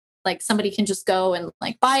own, like somebody can just go and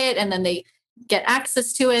like buy it and then they get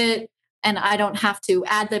access to it. And I don't have to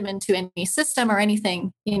add them into any system or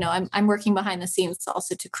anything. I'm working behind the scenes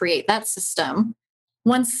also to create that system.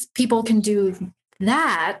 Once people can do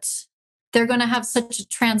that, they're going to have such a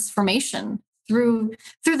transformation through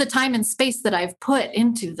the time and space that I've put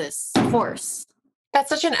into this course. That's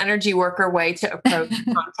such an energy worker way to approach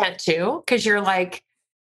content too, because you're like,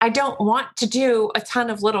 I don't want to do a ton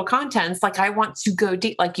of little contents. Like I want to go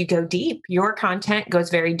deep, like you go deep. Your content goes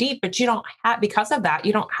very deep, but you don't have, because of that,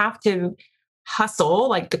 you don't have to hustle,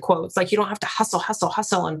 like the quotes, like you don't have to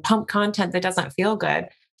hustle and pump content that doesn't feel good.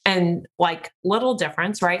 And like little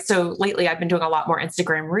difference, right? So lately I've been doing a lot more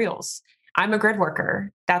Instagram reels. I'm a grid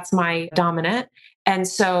worker. That's my dominant. And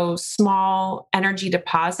so small energy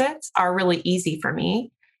deposits are really easy for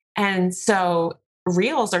me. And so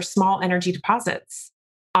reels are small energy deposits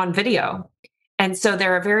on video. And so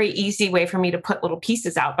they're a very easy way for me to put little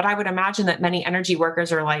pieces out. But I would imagine that many energy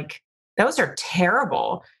workers are like, those are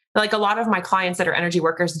terrible. Like a lot of my clients that are energy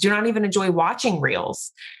workers do not even enjoy watching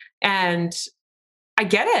reels. And I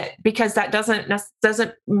get it because that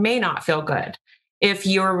may not feel good if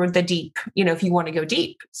you're the deep, if you want to go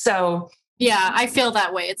deep. So yeah, I feel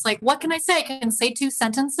that way. It's like, what can I say? I can say 2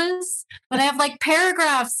 sentences, but I have like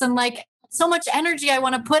paragraphs and like so much energy I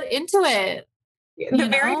want to put into it. The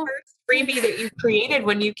very first freebie that you created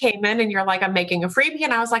when you came in and you're like, I'm making a freebie.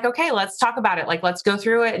 And I was like, okay, let's talk about it. Like, let's go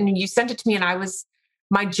through it. And you sent it to me and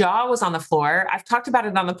my jaw was on the floor. I've talked about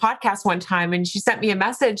it on the podcast one time and she sent me a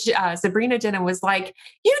message. Sabrina did and was like,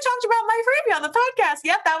 you talked about my freebie on the podcast.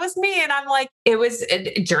 Yep, that was me. And I'm like, it was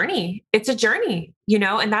a journey. It's a journey,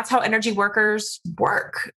 and that's how energy workers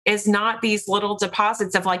work, is not these little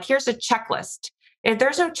deposits of like, here's a checklist. If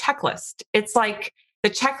there's no checklist, it's like, the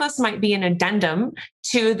checklist might be an addendum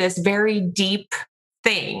to this very deep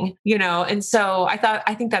thing, And so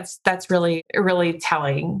I think that's really, really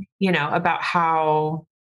telling, about how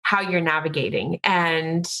you're navigating.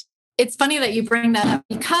 And it's funny that you bring that up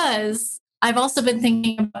because I've also been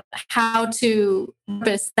thinking about how to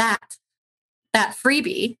purpose that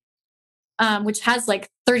freebie, which has like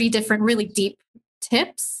 30 different really deep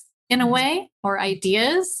tips in a way or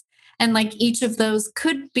ideas. And like each of those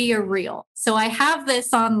could be a reel. So I have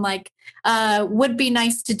this on like would be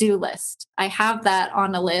nice to do list. I have that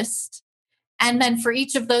on a list. And then for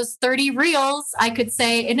each of those 30 reels, I could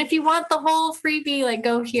say, and if you want the whole freebie, like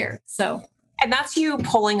go here. So. And that's you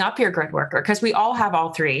pulling up your grid worker because we all have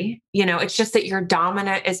all 3. It's just that your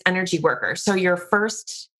dominant is energy worker. So your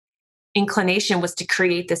first inclination was to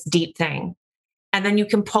create this deep thing. And then you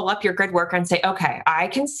can pull up your grid worker and say, okay, I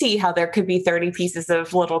can see how there could be 30 pieces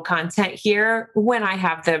of little content here when I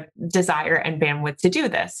have the desire and bandwidth to do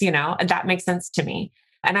this, and that makes sense to me.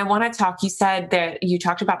 And I want to talk, you said that you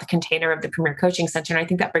talked about the container of the Premier Coaching Center. And I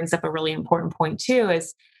think that brings up a really important point too,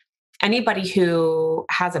 is anybody who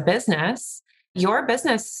has a business, your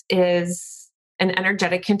business is an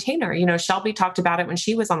energetic container. Shelby talked about it when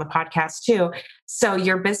she was on the podcast too. So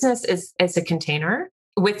your business is a container.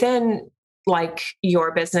 Within like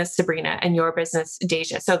your business, Sabrina, and your business,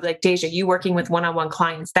 Dasia. So like Dasia, you working with one-on-one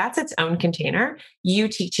clients, that's its own container. You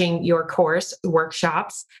teaching your course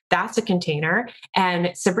workshops, that's a container.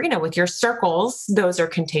 And Sabrina, with your circles, those are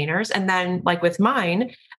containers. And then like with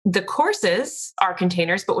mine, the courses are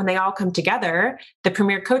containers, but when they all come together, the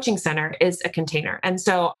Premier Coaching Center is a container. And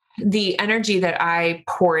so the energy that I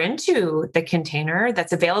pour into the container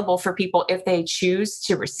that's available for people if they choose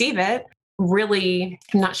to receive it, really,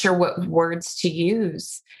 I'm not sure what words to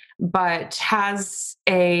use, but has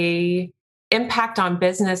a impact on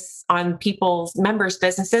business, on people's members'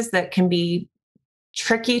 businesses that can be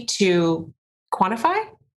tricky to quantify,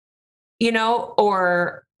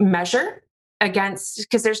 or measure against,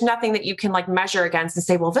 because there's nothing that you can like measure against and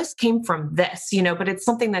say, well, this came from this, but it's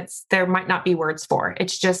something there might not be words for.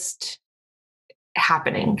 It's just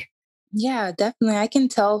happening. Yeah, definitely. I can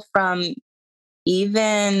tell from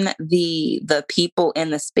even the people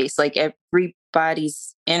in the space, like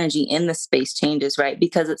everybody's energy in the space changes, right?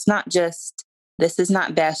 Because it's not just, this is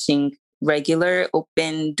not bashing regular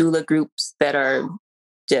open doula groups that are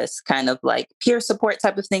just kind of like peer support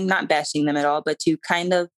type of thing, not bashing them at all, but to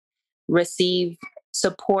kind of receive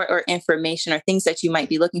support or information or things that you might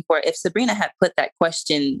be looking for. If Sabrina had put that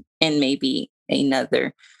question in maybe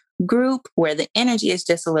another group where the energy is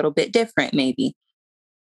just a little bit different, maybe,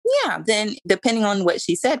 yeah, then depending on what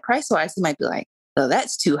she said, price-wise, it might be like, oh,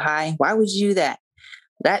 that's too high. Why would you do that?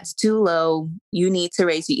 That's too low. You need to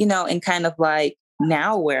raise, and kind of like,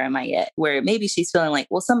 now where am I at? Where maybe she's feeling like,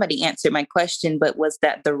 well, somebody answered my question, but was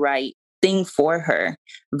that the right thing for her?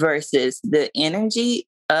 Versus the energy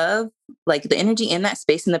in that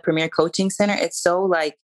space in the Premier Coaching Center. It's so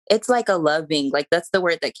like, it's like a loving, like that's the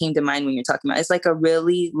word that came to mind when you're talking about. It's like a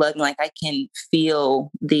really loving, like I can feel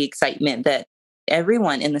the excitement that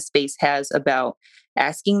everyone in the space has about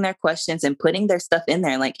asking their questions and putting their stuff in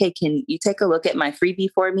there. Like, hey, can you take a look at my freebie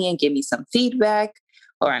for me and give me some feedback?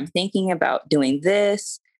 Or I'm thinking about doing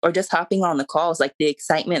this, or just hopping on the calls, like the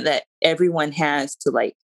excitement that everyone has to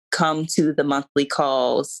like come to the monthly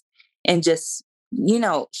calls and just,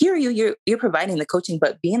 hear you're providing the coaching,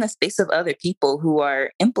 but be in a space of other people who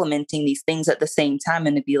are implementing these things at the same time,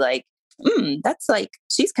 and to be like, that's like,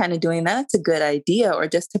 she's kind of doing that. That's a good idea. Or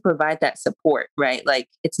just to provide that support, right? Like,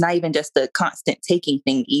 it's not even just a constant taking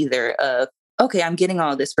thing either of, okay, I'm getting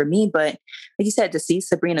all this for me. But like you said, to see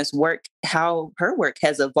Sabrina's work, how her work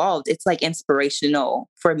has evolved, it's like inspirational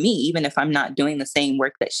for me, even if I'm not doing the same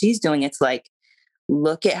work that she's doing. It's like,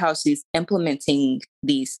 look at how she's implementing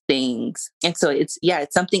these things. And so it's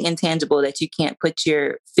something intangible that you can't put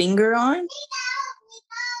your finger on.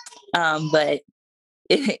 But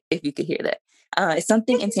if you could hear that, it's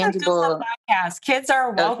something intangible. Kids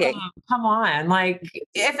are welcome. Okay. Come on. Like,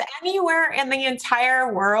 if anywhere in the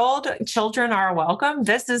entire world, children are welcome,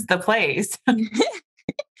 this is the place.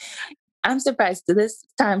 I'm surprised to this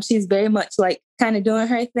time. She's very much like kind of doing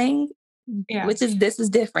her thing. Yeah. This is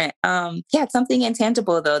different. It's something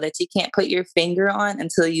intangible though, that you can't put your finger on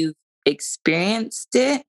until you've experienced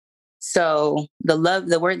it. So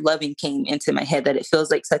the word loving came into my head, that it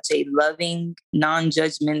feels like such a loving,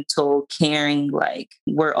 non-judgmental, caring, like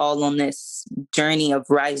we're all on this journey of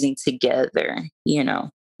rising together,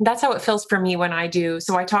 That's how it feels for me when I do.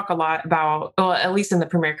 So I talk a lot about, well, at least in the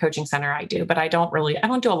Premier Coaching Center I do, but I don't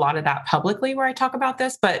do a lot of that publicly where I talk about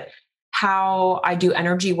this, but how I do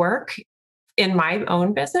energy work in my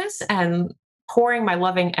own business, and pouring my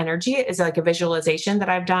loving energy is like a visualization that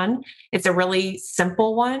I've done. It's a really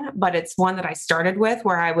simple one, but it's one that I started with,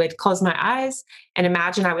 where I would close my eyes and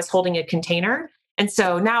imagine I was holding a container. And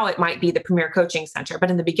so now it might be the Premier Coaching Center,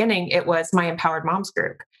 but in the beginning it was my Empowered Moms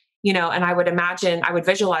group, and I would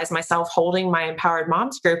visualize myself holding my Empowered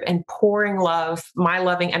Moms group and pouring my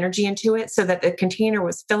loving energy into it, so that the container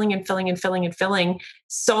was filling and filling and filling and filling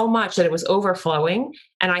so much that it was overflowing.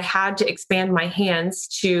 And I had to expand my hands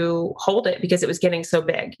to hold it because it was getting so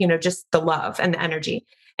big, just the love and the energy.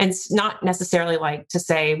 And it's not necessarily like to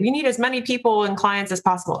say we need as many people and clients as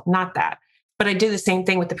possible. Not that. But I do the same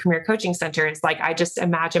thing with the Premier Coaching Center. It's like, I just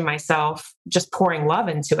imagine myself just pouring love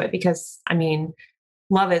into it, because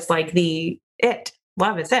love is like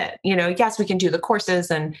love is it. Yes, we can do the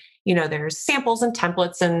courses, and, there's samples and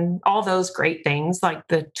templates and all those great things, like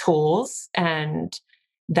the tools and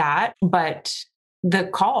that, but the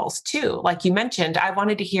calls too, like you mentioned, I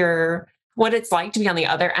wanted to hear what it's like to be on the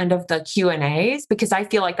other end of the Q&As, because I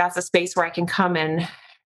feel like that's a space where I can come and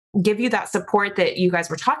give you that support that you guys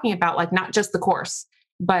were talking about, like not just the course,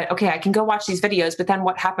 but okay, I can go watch these videos, but then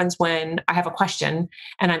what happens when I have a question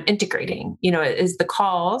and I'm integrating? Are the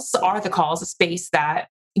calls a space that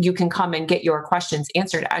you can come and get your questions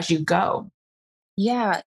answered as you go?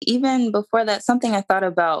 Yeah, even before that, something I thought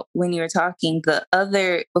about when you were talking,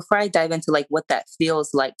 before I dive into like what that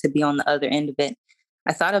feels like to be on the other end of it,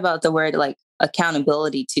 I thought about the word like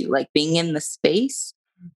accountability too, like being in the space.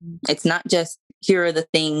 It's not just here are the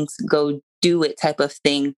things, go do it type of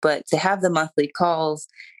thing, but to have the monthly calls,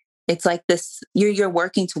 it's like this, you're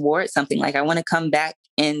working towards something. Like I want to come back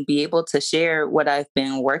and be able to share what I've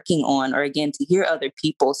been working on, or again, to hear other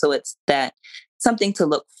people. So it's that something to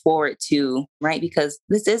look forward to, right? Because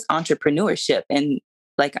this is entrepreneurship and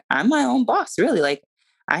like I'm my own boss, really. Like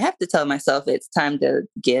I have to tell myself it's time to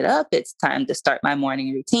get up. It's time to start my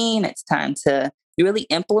morning routine. It's time to really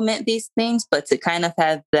implement these things, but to kind of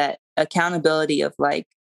have that accountability of like,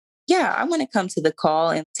 yeah, I want to come to the call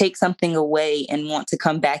and take something away and want to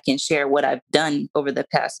come back and share what I've done over the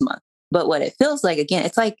past month. But what it feels like, again,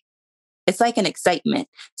 it's like an excitement.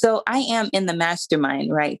 So I am in the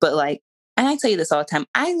mastermind, right? But like, and I tell you this all the time,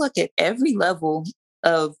 I look at every level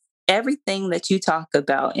of everything that you talk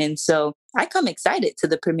about. And so I come excited to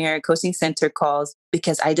the Premier Coaching Center calls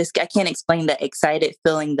because I can't explain that excited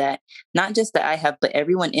feeling that not just that I have, but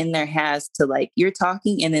everyone in there has to like, you're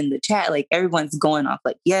talking and in the chat, like everyone's going off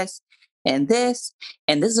like, yes, and this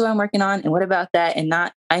is what I'm working on. And what about that? And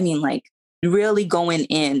not, I mean, like really going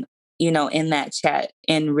in, in that chat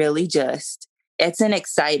and really just, it's an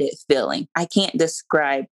excited feeling. I can't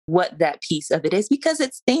describe what that piece of it is because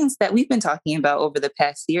it's things that we've been talking about over the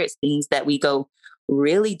past year. It's things that we go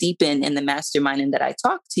really deep in the mastermind and that I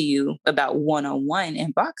talk to you about one-on-one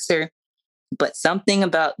in Boxer. But something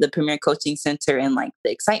about the Premier Coaching Center and like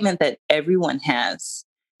the excitement that everyone has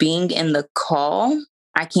being in the call,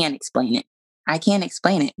 I can't explain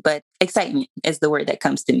it. But excitement is the word that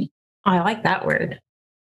comes to me. I like that word.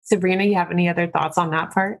 Sabrina, you have any other thoughts on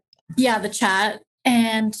that part? Yeah, the chat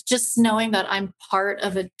and just knowing that I'm part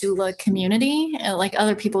of a doula community, like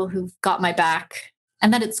other people who've got my back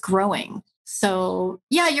and that it's growing. So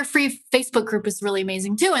yeah, your free Facebook group is really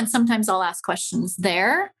amazing too. And sometimes I'll ask questions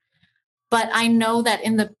there. But I know that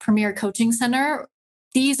in the Premier Coaching Center,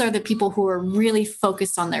 these are the people who are really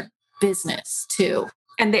focused on their business too.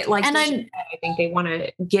 And they like, and I think they want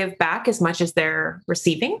to give back as much as they're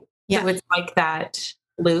receiving. Yeah. So it's like that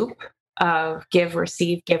loop of give,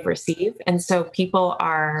 receive. And so people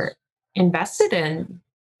are invested in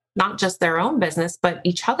not just their own business, but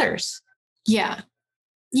each other's. Yeah.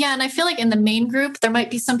 Yeah. And I feel like in the main group, there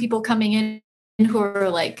might be some people coming in who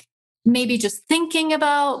are like maybe just thinking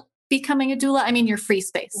about becoming a doula. I mean, your free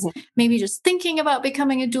space, maybe just thinking about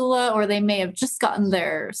becoming a doula, or they may have just gotten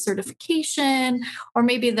their certification, or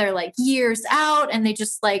maybe they're like years out and they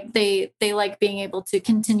just like, they like being able to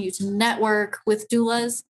continue to network with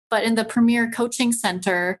doulas. But in the Premier Coaching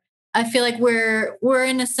Center, I feel like we're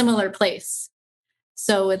in a similar place.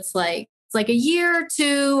 So it's like a year or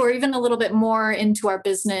two, or even a little bit more into our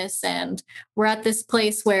business. And we're at this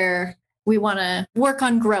place where we want to work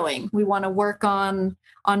on growing. We want to work on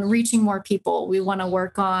reaching more people. We want to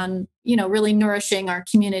work on, really nourishing our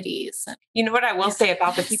communities. You know what I will say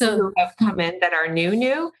about the people who have come in that are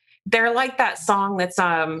new? They're like that song that's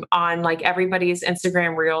on like everybody's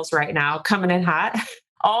Instagram reels right now, coming in hot.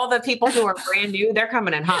 All the people who are brand new, they're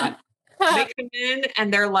coming in hot. They come in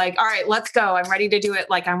and they're like, all right, let's go. I'm ready to do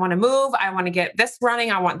it. Like, I want to move. I want to get this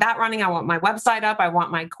running. I want that running. I want my website up. I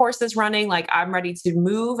want my courses running. Like, I'm ready to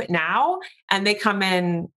move now. And they come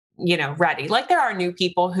in, ready. Like, there are new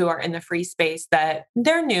people who are in the free space that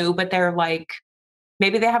they're new, but they're like,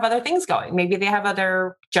 maybe they have other things going. Maybe they have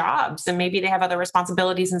other jobs and maybe they have other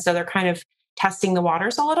responsibilities. And so they're kind of testing the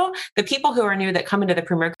waters a little. The people who are new that come into the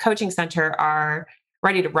Premier Coaching Center are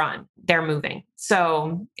ready to run. They're moving.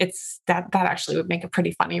 So it's that actually would make a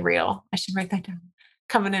pretty funny reel. I should write that down.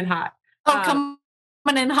 Coming in hot. Coming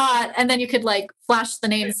in hot. And then you could like flash the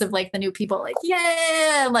names of like the new people, like,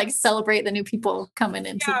 yeah, like celebrate the new people coming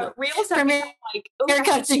into the reels Premier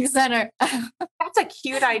Coaching Center. That's a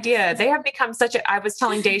cute idea. They have become I was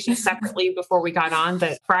telling Dasia separately before we got on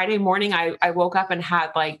that Friday morning, I woke up and had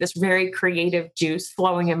like this very creative juice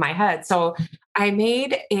flowing in my head. So I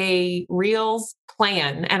made a reels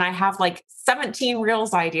plan and I have like 17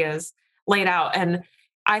 reels ideas laid out. And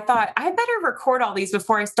I thought I better record all these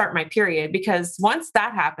before I start my period, because once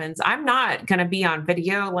that happens, I'm not going to be on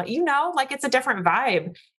video. Like it's a different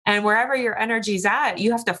vibe, and wherever your energy's at,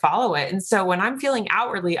 you have to follow it. And so when I'm feeling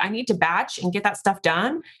outwardly, I need to batch and get that stuff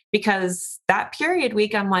done, because that period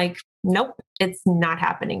week, I'm like, nope, it's not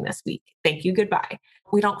happening this week. Thank you. Goodbye.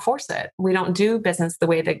 We don't force it. We don't do business the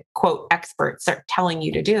way the quote experts are telling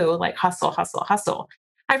you to do, like hustle, hustle, hustle.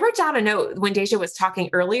 I wrote down a note when Dasia was talking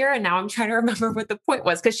earlier, and now I'm trying to remember what the point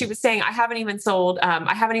was, because she was saying, I haven't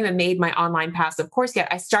even made my online passive course yet.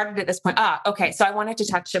 I started at this point. Okay. So I wanted to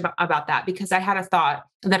touch about that because I had a thought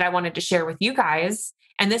that I wanted to share with you guys,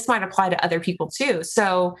 and this might apply to other people too.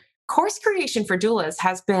 So course creation for doulas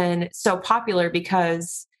has been so popular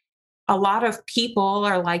because a lot of people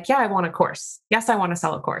are like, yeah, I want a course. Yes, I want to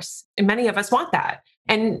sell a course. And many of us want that.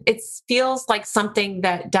 And it feels like something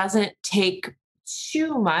that doesn't take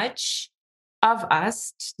too much of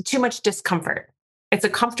us, too much discomfort. It's a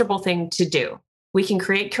comfortable thing to do. We can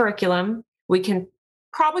create curriculum. We can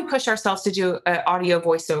probably push ourselves to do an audio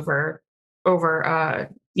voiceover over,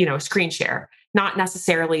 screen share, not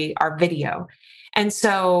necessarily our video. And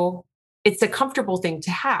so it's a comfortable thing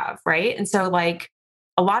to have, right? And so like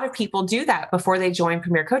a lot of people do that before they join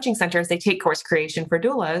Premier Coaching Centers. They take course creation for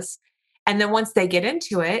doulas. And then once they get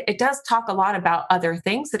into it, it does talk a lot about other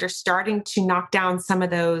things that are starting to knock down some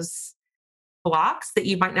of those blocks that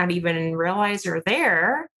you might not even realize are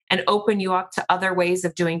there and open you up to other ways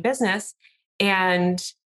of doing business. And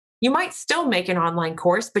you might still make an online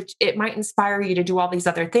course, but it might inspire you to do all these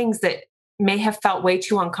other things that may have felt way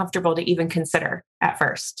too uncomfortable to even consider at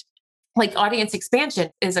first. Like audience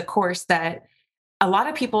expansion is a course that a lot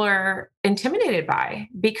of people are intimidated by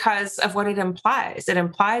because of what it implies. It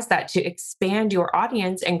implies that to expand your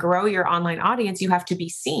audience and grow your online audience, you have to be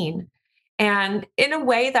seen. And in a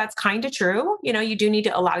way, that's kind of true. You do need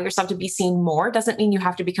to allow yourself to be seen more. Doesn't mean you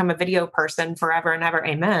have to become a video person forever and ever.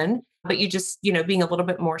 Amen. But you just, being a little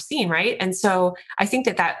bit more seen, right? And so I think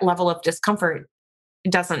that level of discomfort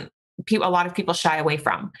a lot of people shy away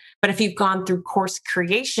from. But if you've gone through course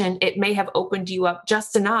creation, it may have opened you up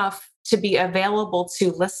just enough to be available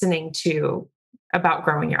to listening to about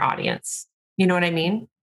growing your audience. You know what I mean?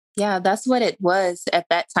 Yeah, that's what it was at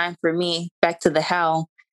that time for me. Back to the how.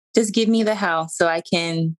 Just give me the how so I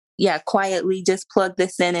can, quietly just plug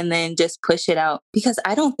this in and then just push it out. Because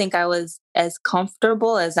I don't think I was as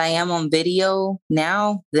comfortable as I am on video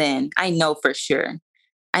now then. I know for sure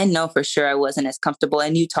I wasn't as comfortable.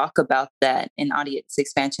 And you talk about that in audience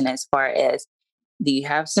expansion as far as, do you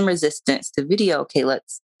have some resistance to video? Okay,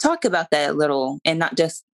 let's talk about that a little. And not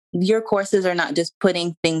just, your courses are not just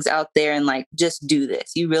putting things out there and like, just do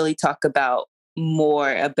this. You really talk about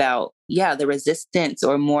more about, the resistance,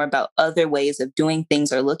 or more about other ways of doing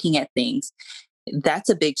things or looking at things. That's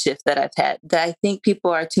a big shift that I've had, that I think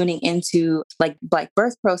people are tuning into, like Black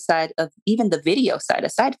Birth Pro side of even the video side,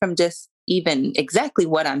 aside from just even exactly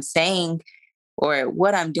what I'm saying or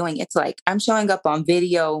what I'm doing. It's like I'm showing up on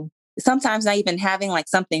video, sometimes not even having like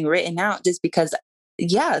something written out, just because,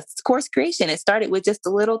 it's course creation. It started with just a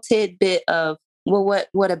little tidbit of, well,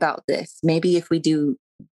 what about this? Maybe if we do,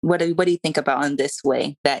 what do you think about in this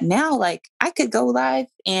way? That now, like, I could go live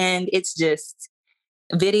and it's just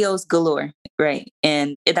videos galore, right?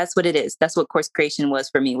 And that's what it is. That's what course creation was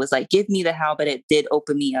for me, was like, give me the how, but it did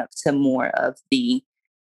open me up to more of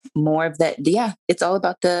that. Yeah, it's all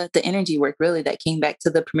about the energy work, really, that came back to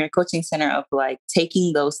the Premier Coaching Center of like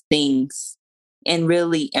taking those things and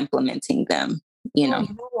really implementing them. You know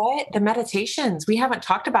what? The meditations. We haven't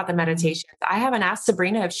talked about the meditations. I haven't asked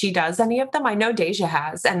Sabrina if she does any of them. I know Dasia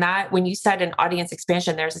has. And that when you said an audience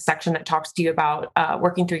expansion, there's a section that talks to you about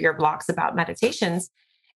working through your blocks about meditations.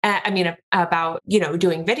 About,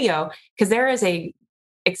 doing video, because there is a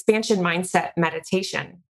expansion mindset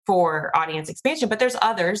meditation for audience expansion, but there's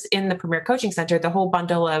others in the Premier Coaching Center, the whole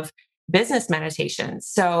bundle of business meditations.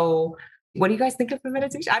 So what do you guys think of the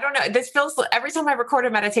meditation? I don't know. This feels, every time I record a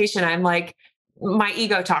meditation, I'm like, my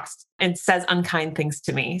ego talks and says unkind things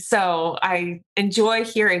to me. So I enjoy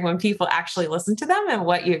hearing when people actually listen to them and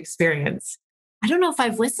what you experience. I don't know if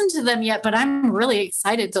I've listened to them yet, but I'm really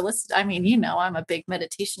excited to listen. I mean, I'm a big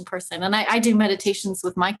meditation person, and I do meditations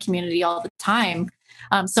with my community all the time.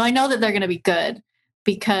 So I know that they're going to be good,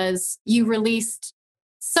 because you released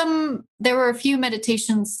there were a few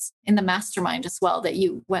meditations in the mastermind as well that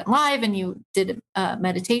you went live and you did a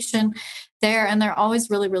meditation there, and they're always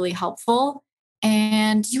really, really helpful.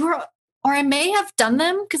 And or I may have done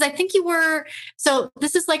them because I think you were. So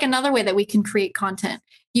this is like another way that we can create content.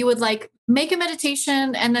 You would like make a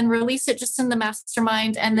meditation and then release it just in the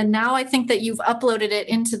mastermind. And then now I think that you've uploaded it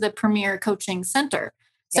into the Premier Coaching Center.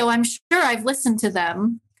 So I'm sure I've listened to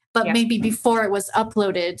them, but maybe before it was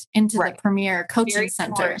uploaded into the Premier Coaching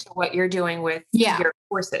Center. To what you're doing with your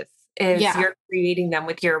courses is you're creating them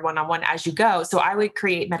with your one-on-one as you go. So I would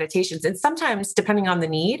create meditations, and sometimes depending on the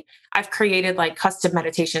need, I've created like custom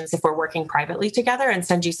meditations if we're working privately together, and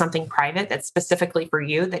send you something private that's specifically for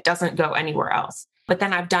you that doesn't go anywhere else. But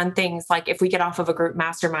then I've done things like if we get off of a group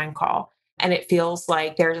mastermind call and it feels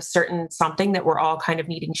like there's a certain something that we're all kind of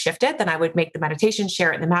needing shifted, then I would make the meditation,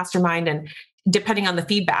 share it in the mastermind. And depending on the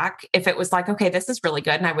feedback, if it was like, okay, this is really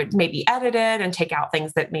good, and I would maybe edit it and take out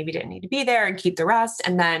things that maybe didn't need to be there and keep the rest.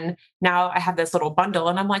 And then now I have this little bundle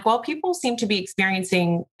and I'm like, well, people seem to be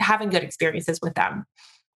having good experiences with them.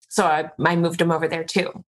 So I moved them over there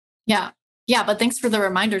too. Yeah. Yeah. But thanks for the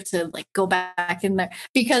reminder to like go back in there,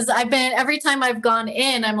 because every time I've gone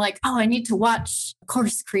in, I'm like, oh, I need to watch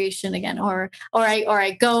course creation again. Or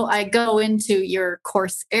I go into your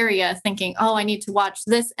course area thinking, oh, I need to watch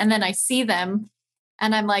this. And then I see them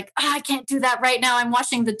and I'm like, oh, I can't do that right now. I'm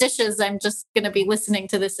washing the dishes. I'm just going to be listening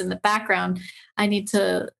to this in the background. I need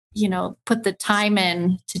to, put the time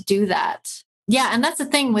in to do that. Yeah. And that's the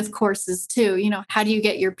thing with courses too. How do you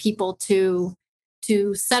get your people to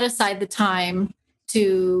set aside the time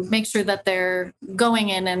to make sure that they're going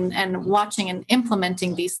in and watching and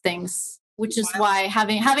implementing these things, which is why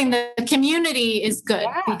having the community is good.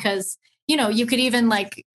 Because, you could even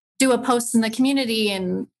like do a post in the community,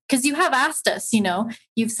 and because you have asked us,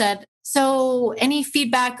 you've said, so any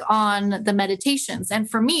feedback on the meditations? And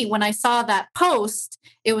for me, when I saw that post,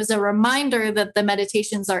 it was a reminder that the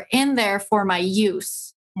meditations are in there for my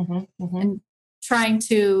use, and trying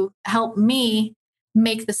to help me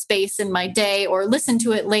make the space in my day or listen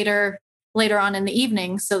to it later on in the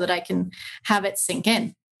evening so that I can have it sink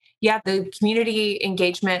in. Yeah, the community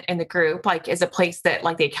engagement in the group is a place that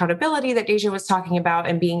the accountability that Dasia was talking about,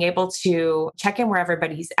 and being able to check in where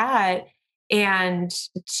everybody's at and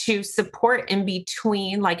to support in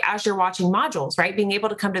between, as you're watching modules, right? Being able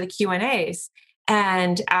to come to the Q&As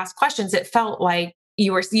and ask questions. It felt like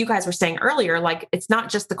you guys were saying earlier, it's not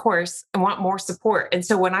just the course, I want more support. And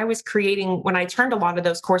so when I turned a lot of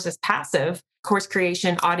those courses passive, course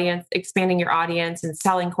creation, audience, expanding your audience and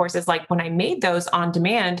selling courses, when I made those on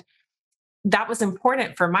demand, that was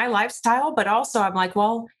important for my lifestyle. But also I'm like,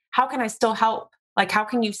 well, how can I still help? How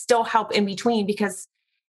can you still help in between? Because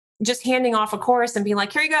just handing off a course and being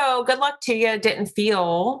like, here you go, good luck to you, didn't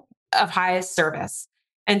feel of highest service.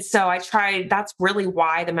 And so I tried, that's really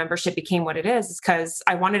why the membership became what it is because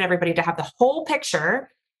I wanted everybody to have the whole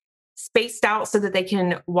picture spaced out so that they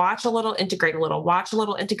can watch a little, integrate a little, watch a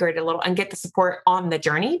little, integrate a little, and get the support on the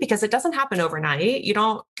journey, because it doesn't happen overnight.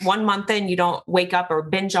 1 month in, you don't wake up or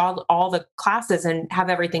binge all the classes and have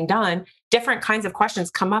everything done. Different kinds of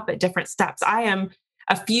questions come up at different steps. I am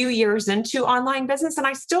a few years into online business and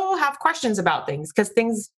I still have questions about things because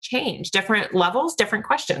things change, different levels, different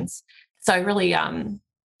questions. So I really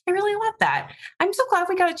love that. I'm so glad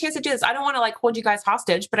we got a chance to do this. I don't want to hold you guys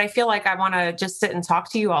hostage, but I feel like I want to just sit and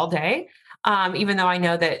talk to you all day. Even though I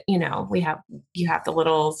know that, you have the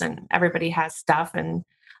littles and everybody has stuff and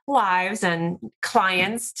lives and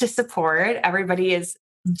clients to support. Everybody is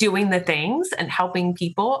doing the things and helping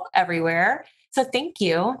people everywhere. So thank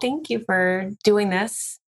you. Thank you for doing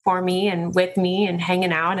this for me and with me and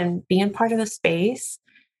hanging out and being part of the space.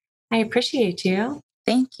 I appreciate you.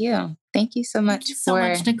 Thank you. Thank you so much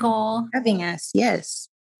Nicole, having us. Yes.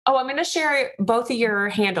 Oh, I'm going to share both of your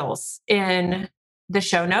handles in the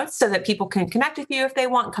show notes so that people can connect with you if they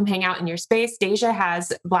want, come hang out in your space. Dasia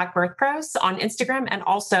has Black Birth Pros on Instagram and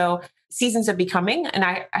also Seasons of Becoming. And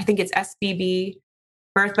I think it's SBB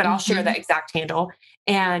Birth, but I'll share the exact handle.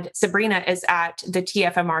 And Sabrina is at the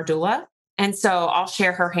TFMR Doula. And so I'll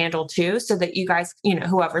share her handle too, so that you guys,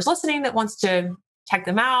 whoever's listening that wants to check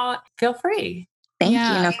them out, feel free. Thank you,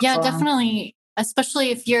 Nicole. Yeah, definitely.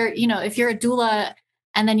 Especially if you're a doula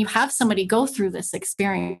and then you have somebody go through this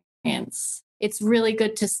experience, it's really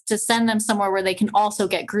good to send them somewhere where they can also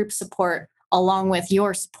get group support along with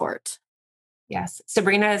your support. Yes.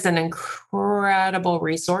 Sabrina is an incredible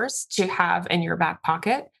resource to have in your back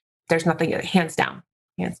pocket. There's nothing, hands down.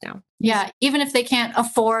 Yeah. Even if they can't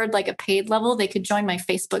afford a paid level, they could join my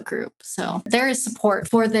Facebook group. So there is support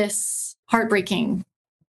for this heartbreaking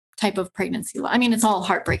type of pregnancy. I mean, it's all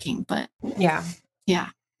heartbreaking, but yeah.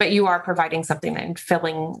 But you are providing something and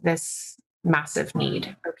filling this massive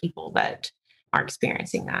need for people that are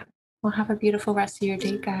experiencing that. Well, have a beautiful rest of your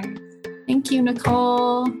day, guys. Thank you,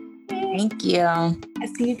 Nicole. Thank you. I'll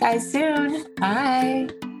see you guys soon. Bye.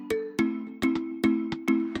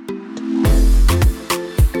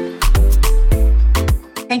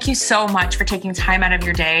 Thank you so much for taking time out of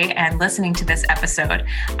your day and listening to this episode.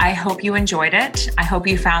 I hope you enjoyed it. I hope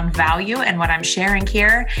you found value in what I'm sharing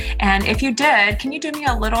here. And if you did, can you do me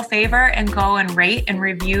a little favor and go and rate and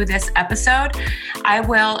review this episode? I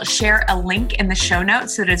will share a link in the show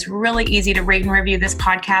notes so that it's really easy to rate and review this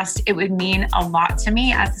podcast. It would mean a lot to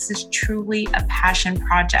me, as this is truly a passion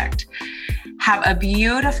project. Have a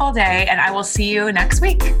beautiful day, and I will see you next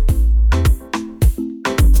week.